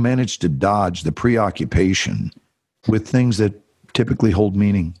somehow managed to dodge the preoccupation with things that typically hold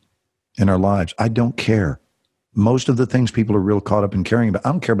meaning in our lives. I don't care. Most of the things people are real caught up in caring about,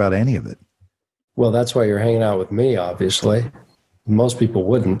 I don't care about any of it. Well, that's why you're hanging out with me, obviously. Most people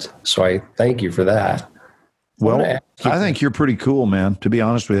wouldn't, so I thank you for that. Well, I think you're pretty cool, man, to be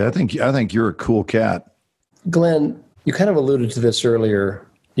honest with you. I think you're a cool cat. Glenn, you kind of alluded to this earlier.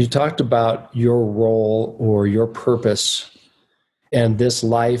 You talked about your role or your purpose. And this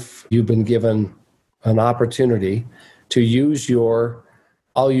life, you've been given an opportunity to use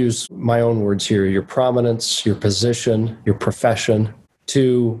I'll use my own words here, your prominence, your position, your profession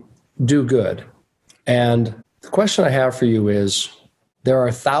to do good. And the question I have for you is, there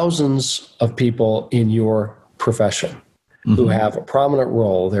are thousands of people in your profession who have a prominent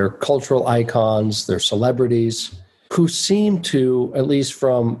role. They're cultural icons, they're celebrities. who seem to, at least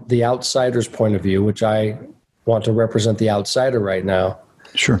from the outsider's point of view, which I want to represent the outsider right now.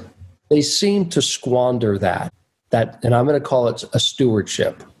 Sure. They seem to squander that, and I'm going to call it a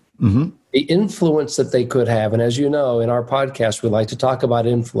stewardship. Mm-hmm. The influence that they could have. And as you know, in our podcast, we like to talk about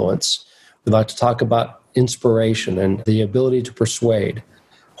influence. We like to talk about inspiration and the ability to persuade,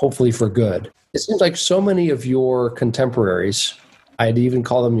 hopefully for good. It seems like so many of your contemporaries, I'd even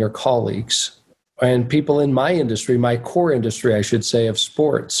call them your colleagues, and people in my industry, my core industry, I should say, of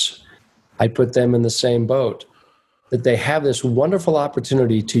sports, I put them in the same boat, that they have this wonderful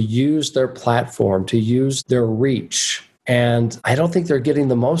opportunity to use their platform, to use their reach, and I don't think they're getting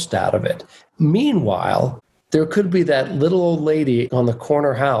the most out of it. Meanwhile, there could be that little old lady on the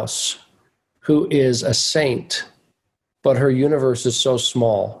corner house who is a saint, but her universe is so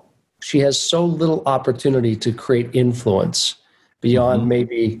small. She has so little opportunity to create influence beyond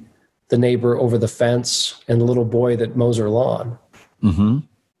maybe the neighbor over the fence and the little boy that mows her lawn. Mm-hmm.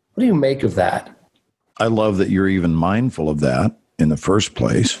 What do you make of that? I love that you're even mindful of that in the first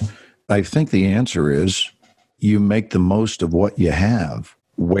place. I think the answer is you make the most of what you have,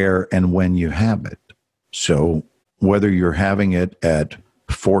 where and when you have it. So whether you're having it at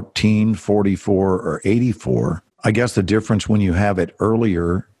 14, 44, or 84, I guess the difference when you have it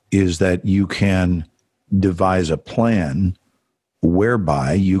earlier is that you can devise a plan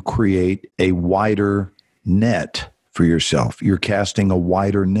whereby you create a wider net for yourself. You're casting a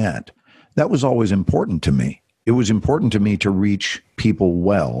wider net. That was always important to me. It was important to me to reach people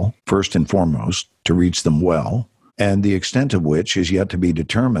well, first and foremost, to reach them well, and the extent of which is yet to be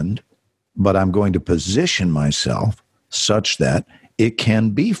determined, but I'm going to position myself such that it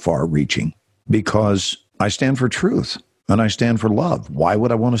can be far-reaching because I stand for truth and I stand for love. Why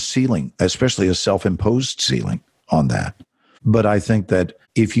would I want a ceiling, especially a self-imposed ceiling on that? But I think that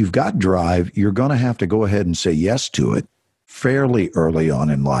if you've got drive, you're going to have to go ahead and say yes to it fairly early on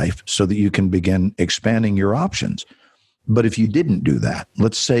in life so that you can begin expanding your options. But if you didn't do that,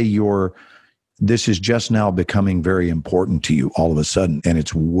 let's say this is just now becoming very important to you all of a sudden, and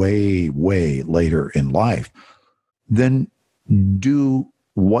it's way, way later in life, then do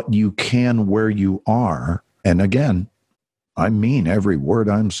what you can where you are. And again, I mean every word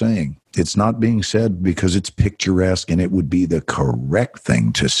I'm saying. It's not being said because it's picturesque and it would be the correct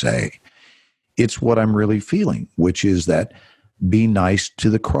thing to say. It's what I'm really feeling, which is that be nice to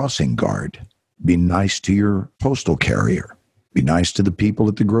the crossing guard. Be nice to your postal carrier. Be nice to the people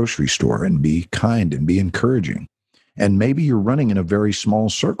at the grocery store and be kind and be encouraging. And maybe you're running in a very small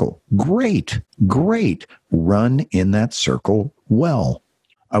circle. Great, great. Run in that circle well.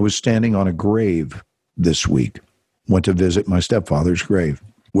 I was standing on a grave this week. Went to visit my stepfather's grave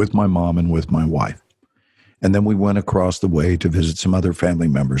with my mom and with my wife. And then we went across the way to visit some other family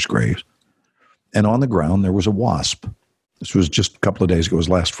members' graves. And on the ground, there was a wasp. This was just a couple of days ago. It was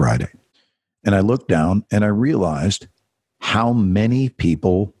last Friday. And I looked down and I realized how many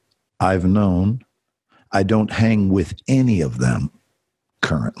people I've known. I don't hang with any of them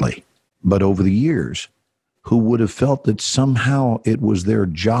currently, but over the years, who would have felt that somehow it was their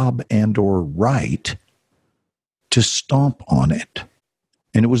job and or right to stomp on it.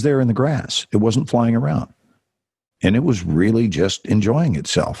 And it was there in the grass. It wasn't flying around. And it was really just enjoying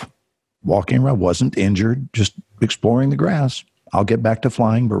itself. Walking around, wasn't injured, just exploring the grass. I'll get back to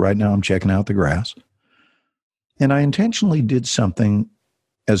flying, but right now I'm checking out the grass. And I intentionally did something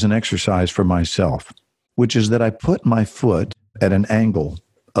as an exercise for myself, which is that I put my foot at an angle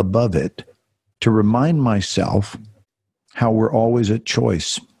above it to remind myself how we're always at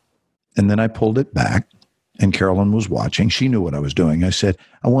choice. And then I pulled it back, and Carolyn was watching. She knew what I was doing. I said,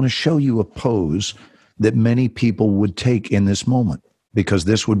 I want to show you a pose that many people would take in this moment, because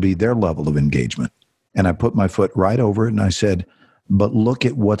this would be their level of engagement. And I put my foot right over it, and I said, but look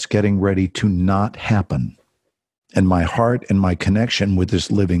at what's getting ready to not happen. And my heart and my connection with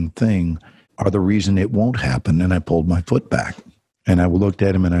this living thing are the reason it won't happen. And I pulled my foot back. And I looked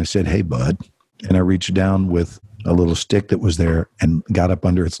at him and I said, hey, bud. And I reached down with a little stick that was there and got up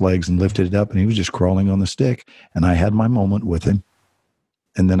under its legs and lifted it up. And he was just crawling on the stick. And I had my moment with him.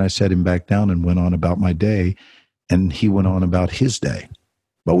 And then I set him back down and went on about my day. And he went on about his day.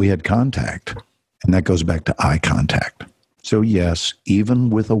 But we had contact. And that goes back to eye contact. So yes, even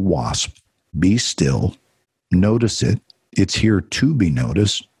with a wasp, be still. Notice it. It's here to be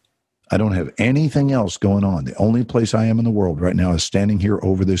noticed. I don't have anything else going on. The only place I am in the world right now is standing here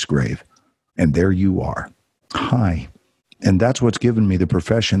over this grave. And there you are. Hi. And that's what's given me the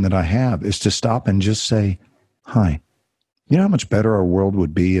profession that I have, is to stop and just say, hi. You know how much better our world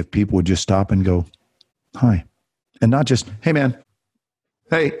would be if people would just stop and go, hi. And not just, hey, man.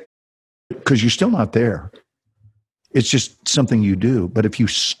 Hey. Because you're still not there. It's just something you do. But if you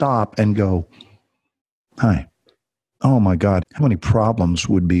stop and go, hi, oh my God, how many problems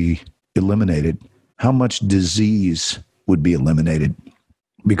would be eliminated? How much disease would be eliminated?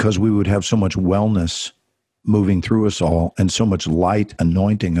 Because we would have so much wellness moving through us all and so much light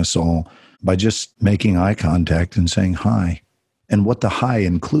anointing us all by just making eye contact and saying hi. And what the hi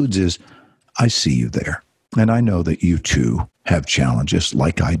includes is, I see you there. And I know that you too have challenges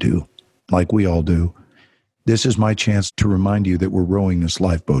like I do, like we all do. This is my chance to remind you that we're rowing this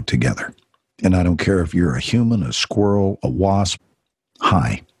lifeboat together. And I don't care if you're a human, a squirrel, a wasp.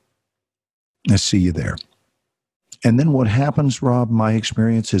 Hi. I see you there. And then what happens, Rob, my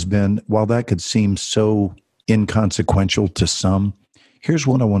experience has been, while that could seem so inconsequential to some, here's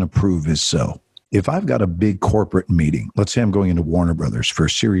what I want to prove is so. If I've got a big corporate meeting, let's say I'm going into Warner Brothers for a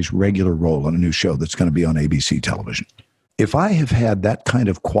series regular role on a new show that's going to be on ABC television. If I have had that kind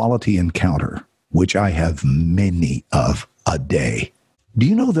of quality encounter, which I have many of a day, do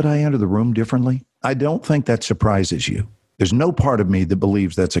you know that I enter the room differently? I don't think that surprises you. There's no part of me that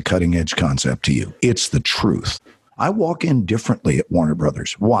believes that's a cutting edge concept to you. It's the truth. I walk in differently at Warner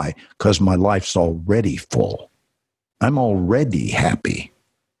Brothers. Why? Because my life's already full. I'm already happy.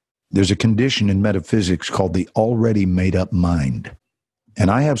 There's a condition in metaphysics called the already made up mind.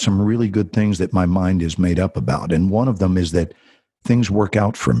 And I have some really good things that my mind is made up about. And one of them is that things work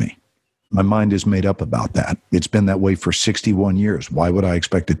out for me. My mind is made up about that. It's been that way for 61 years. Why would I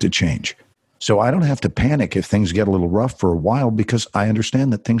expect it to change? So I don't have to panic if things get a little rough for a while because I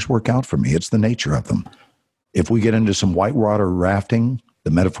understand that things work out for me. It's the nature of them. If we get into some whitewater rafting,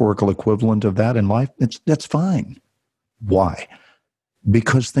 the metaphorical equivalent of that in life, that's fine. Why?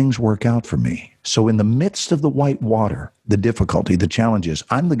 Because things work out for me. So in the midst of the white water, the difficulty, the challenges,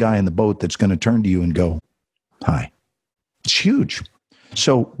 I'm the guy in the boat that's going to turn to you and go, hi. It's huge.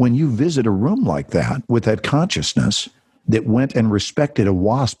 So when you visit a room like that with that consciousness that went and respected a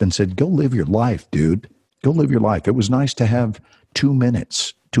wasp and said, go live your life, dude. Go live your life. It was nice to have 2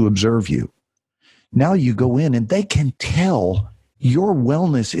 minutes to observe you. Now you go in and they can tell your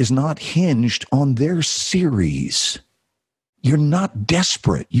wellness is not hinged on their series. You're not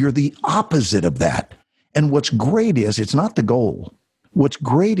desperate. You're the opposite of that. And what's great is it's not the goal. What's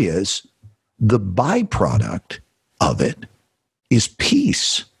great is the byproduct of it is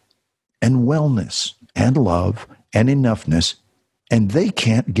peace and wellness and love and enoughness. And they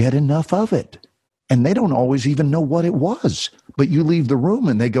can't get enough of it. And they don't always even know what it was. But you leave the room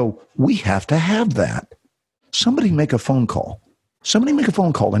and they go, we have to have that. Somebody make a phone call. Somebody make a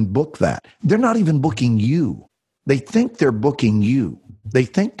phone call and book that. They're not even booking you. They think they're booking you. They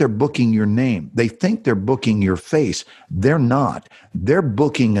think they're booking your name. They think they're booking your face. They're not. They're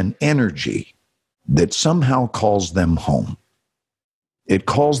booking an energy that somehow calls them home. It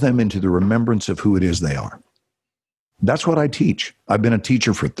calls them into the remembrance of who it is they are. That's what I teach. I've been a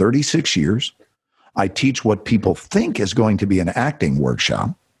teacher for 36 years. I teach what people think is going to be an acting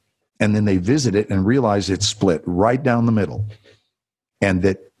workshop, and then they visit it and realize it's split right down the middle, and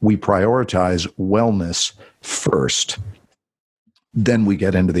that we prioritize wellness first. Then we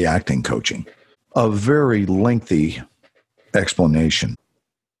get into the acting coaching. A very lengthy explanation.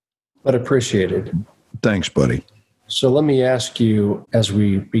 But appreciated. Thanks, buddy. So let me ask you as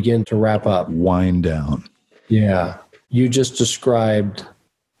we begin to wrap up. Wind down. Yeah. You just described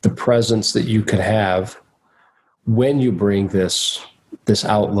the presence that you could have when you bring this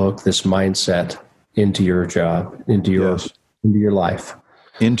outlook, this mindset into your job, into your life.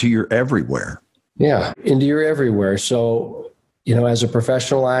 Into your everywhere. Yeah, into your everywhere. So, as a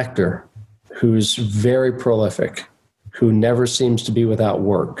professional actor who's very prolific, who never seems to be without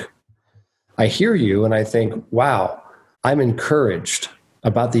work, I hear you and I think, wow, I'm encouraged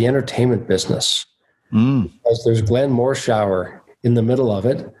about the entertainment business. Because there's Glenn Morshower in the middle of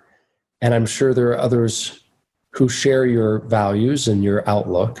it. And I'm sure there are others who share your values and your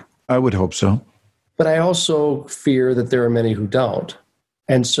outlook. I would hope so. But I also fear that there are many who don't.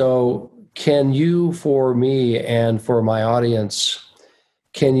 And so can you, for me and for my audience,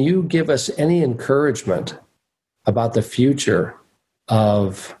 can you give us any encouragement about the future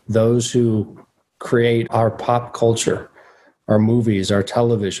of those who create our pop culture, our movies, our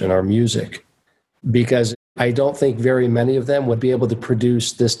television, our music? Because I don't think very many of them would be able to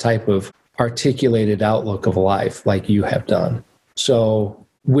produce this type of articulated outlook of life like you have done. So,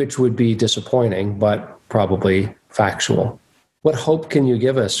 which would be disappointing, but probably factual. What hope can you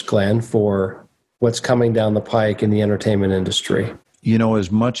give us, Glenn, for what's coming down the pike in the entertainment industry?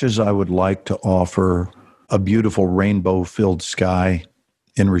 As much as I would like to offer a beautiful rainbow-filled sky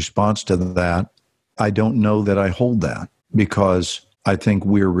in response to that, I don't know that I hold that because I think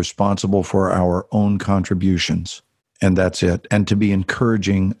we're responsible for our own contributions. And that's it. And to be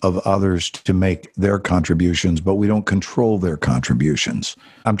encouraging of others to make their contributions, but we don't control their contributions.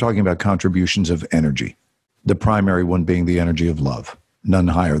 I'm talking about contributions of energy, the primary one being the energy of love, none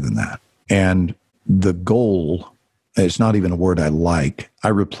higher than that. And the goal, it's not even a word I like. I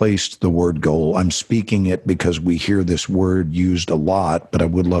replaced the word goal. I'm speaking it because we hear this word used a lot, but I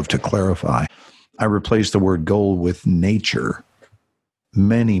would love to clarify. I replaced the word goal with nature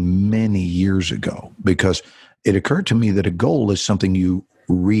many, many years ago, because it occurred to me that a goal is something you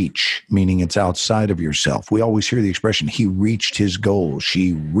reach, meaning it's outside of yourself. We always hear the expression, he reached his goal,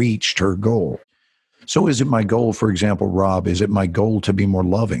 she reached her goal. So is it my goal, for example, Rob, is it my goal to be more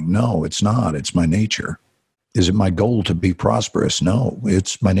loving? No, it's not. It's my nature. Is it my goal to be prosperous? No,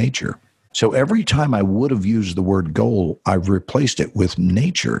 it's my nature. So every time I would have used the word goal, I've replaced it with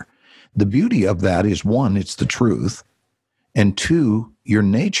nature. The beauty of that is, one, it's the truth. And two, your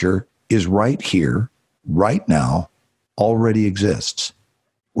nature is right here, right now, already exists.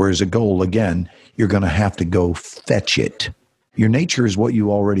 Whereas a goal, again, you're going to have to go fetch it. Your nature is what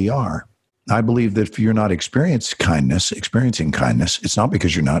you already are. I believe that if you're not experiencing kindness, it's not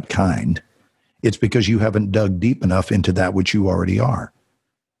because you're not kind. It's because you haven't dug deep enough into that which you already are.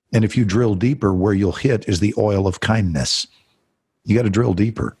 And if you drill deeper, where you'll hit is the oil of kindness. You got to drill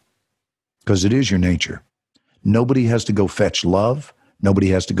deeper because it is your nature. Nobody has to go fetch love. Nobody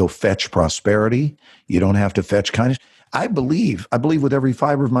has to go fetch prosperity. You don't have to fetch kindness. I believe with every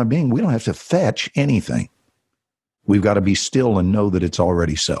fiber of my being, we don't have to fetch anything. We've got to be still and know that it's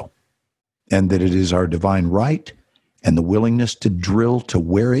already so, and that it is our divine right and the willingness to drill to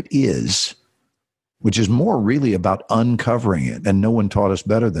where it is, which is more really about uncovering it. And no one taught us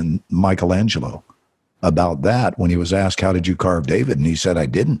better than Michelangelo about that when he was asked, how did you carve David? And he said, I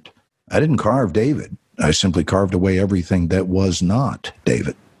didn't carve David. I simply carved away everything that was not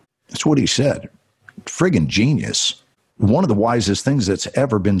David. That's what he said. Friggin' genius. One of the wisest things that's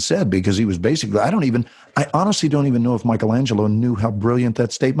ever been said, because he was basically, I honestly don't even know if Michelangelo knew how brilliant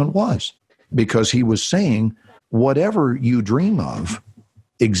that statement was, because he was saying, whatever you dream of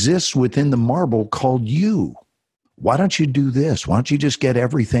exists within the marble called you. Why don't you do this? Why don't you just get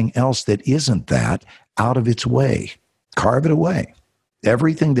everything else that isn't that out of its way? Carve it away.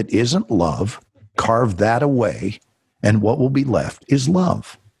 Everything that isn't love, carve that away, and what will be left is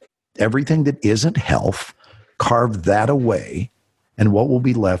love. Everything that isn't health, carve that away, and what will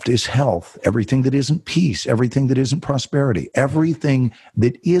be left is health. Everything that isn't peace, everything that isn't prosperity, everything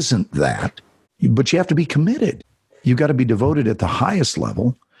that isn't that. But you have to be committed. You've got to be devoted at the highest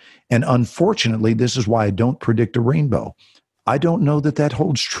level. And unfortunately, this is why I don't predict a rainbow. I don't know that that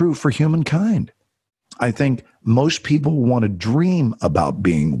holds true for humankind. I think most people want to dream about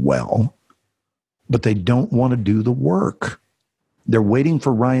being well, but they don't want to do the work. They're waiting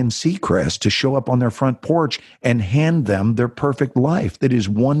for Ryan Seacrest to show up on their front porch and hand them their perfect life that is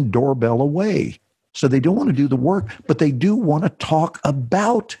one doorbell away. So they don't want to do the work, but they do want to talk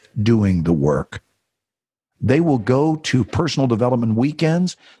about doing the work. They will go to personal development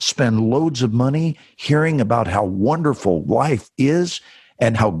weekends, spend loads of money hearing about how wonderful life is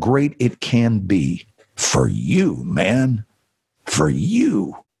and how great it can be for you, man, for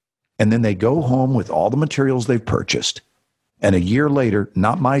you. And then they go home with all the materials they've purchased. And a year later,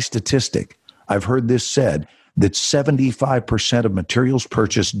 not my statistic, I've heard this said, that 75% of materials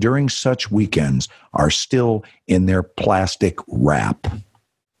purchased during such weekends are still in their plastic wrap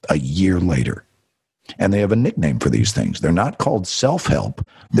a year later. And they have a nickname for these things. They're not called self-help.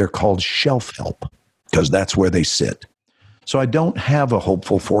 They're called shelf-help, because that's where they sit. So I don't have a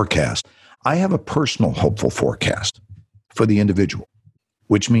hopeful forecast. I have a personal hopeful forecast for the individual,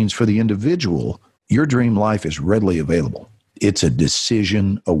 which means for the individual, your dream life is readily available. It's a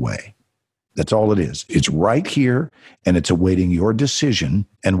decision away. That's all it is. It's right here, and it's awaiting your decision.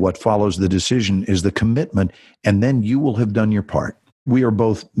 And what follows the decision is the commitment, and then you will have done your part. We are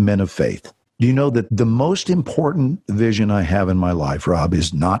both men of faith. Do you know that the most important vision I have in my life, Rob,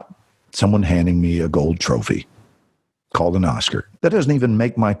 is not someone handing me a gold trophy called an Oscar? That doesn't even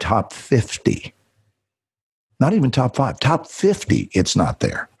make my top 50. Not even top 5. Top 50, it's not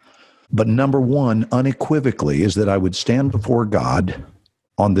there. But number one, unequivocally, is that I would stand before God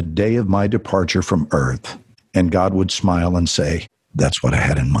on the day of my departure from earth, and God would smile and say, that's what I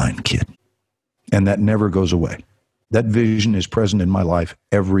had in mind, kid. And that never goes away. That vision is present in my life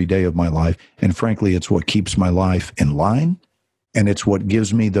every day of my life. And frankly, it's what keeps my life in line. And it's what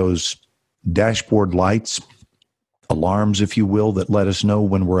gives me those dashboard lights, alarms, if you will, that let us know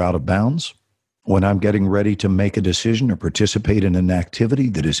when we're out of bounds, when I'm getting ready to make a decision or participate in an activity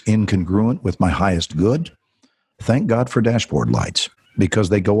that is incongruent with my highest good. Thank God for dashboard lights, because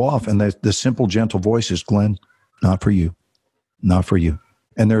they go off and the simple, gentle voice is, Glenn, not for you. Not for you.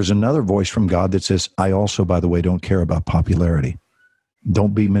 And there's another voice from God that says, I also, by the way, don't care about popularity.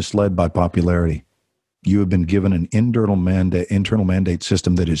 Don't be misled by popularity. You have been given an internal mandate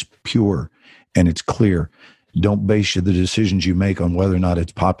system that is pure and it's clear. Don't base the decisions you make on whether or not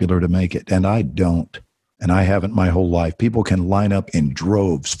it's popular to make it. And I don't. And I haven't my whole life. People can line up in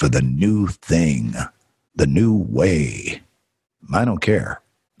droves for the new thing, the new way. I don't care.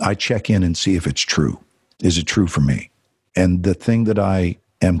 I check in and see if it's true. Is it true for me? And the thing that I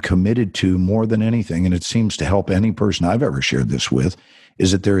am committed to more than anything, and it seems to help any person I've ever shared this with,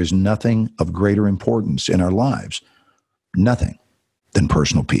 is that there is nothing of greater importance in our lives, nothing, than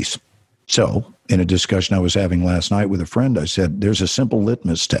personal peace. So in a discussion I was having last night with a friend, I said, there's a simple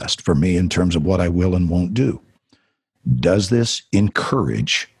litmus test for me in terms of what I will and won't do. Does this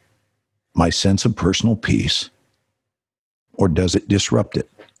encourage my sense of personal peace, or does it disrupt it?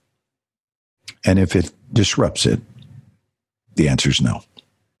 And if it disrupts it, the answer is no.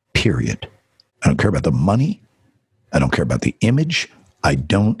 Period. I don't care about the money. I don't care about the image. I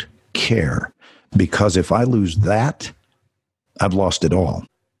don't care. Because if I lose that, I've lost it all.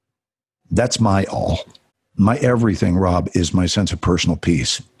 That's my all. My everything, Rob, is my sense of personal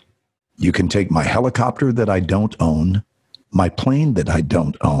peace. You can take my helicopter that I don't own, my plane that I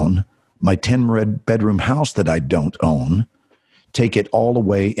don't own, my 10-bedroom house that I don't own, take it all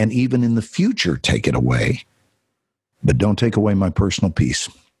away, and even in the future, take it away. But don't take away my personal peace,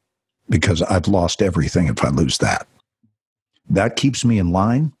 because I've lost everything if I lose that. That keeps me in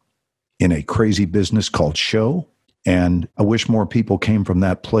line in a crazy business called show. And I wish more people came from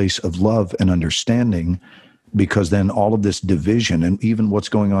that place of love and understanding, because then all of this division and even what's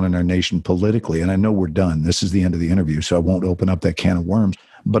going on in our nation politically, and I know we're done. This is the end of the interview, so I won't open up that can of worms,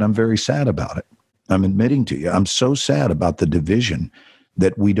 but I'm very sad about it. I'm admitting to you, I'm so sad about the division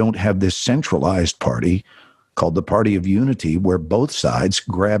that we don't have this centralized party called the Party of Unity, where both sides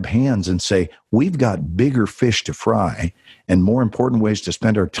grab hands and say, we've got bigger fish to fry and more important ways to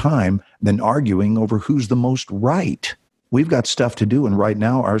spend our time than arguing over who's the most right. We've got stuff to do, and right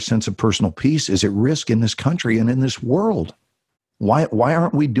now our sense of personal peace is at risk in this country and in this world. Why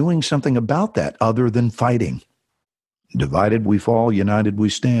aren't we doing something about that other than fighting? Divided we fall, united we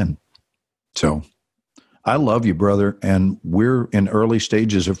stand. So I love you, brother, and we're in early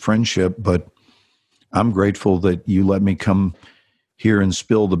stages of friendship, but I'm grateful that you let me come here and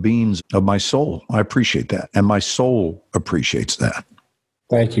spill the beans of my soul. I appreciate that, and my soul appreciates that.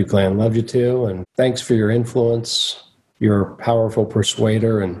 Thank you, Glenn. Love you too, and thanks for your influence. You're a powerful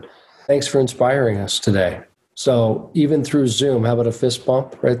persuader, and thanks for inspiring us today. So even through Zoom, how about a fist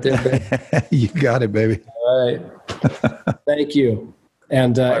bump right there, babe? You got it, baby. All right. Thank you.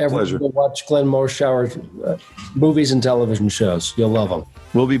 And everyone will watch Glenn Morshower's movies and television shows. You'll love them.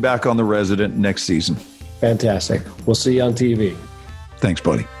 We'll be back on The Resident next season. Fantastic. We'll see you on TV. Thanks,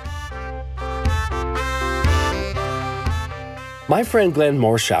 buddy. My friend Glenn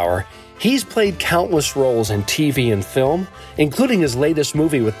Morshower, he's played countless roles in TV and film, including his latest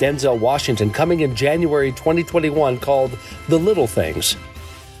movie with Denzel Washington coming in January 2021 called The Little Things.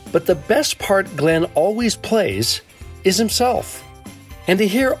 But the best part Glenn always plays is himself. And to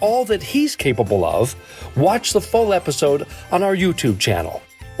hear all that he's capable of, watch the full episode on our YouTube channel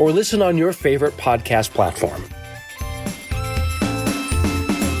or listen on your favorite podcast platform.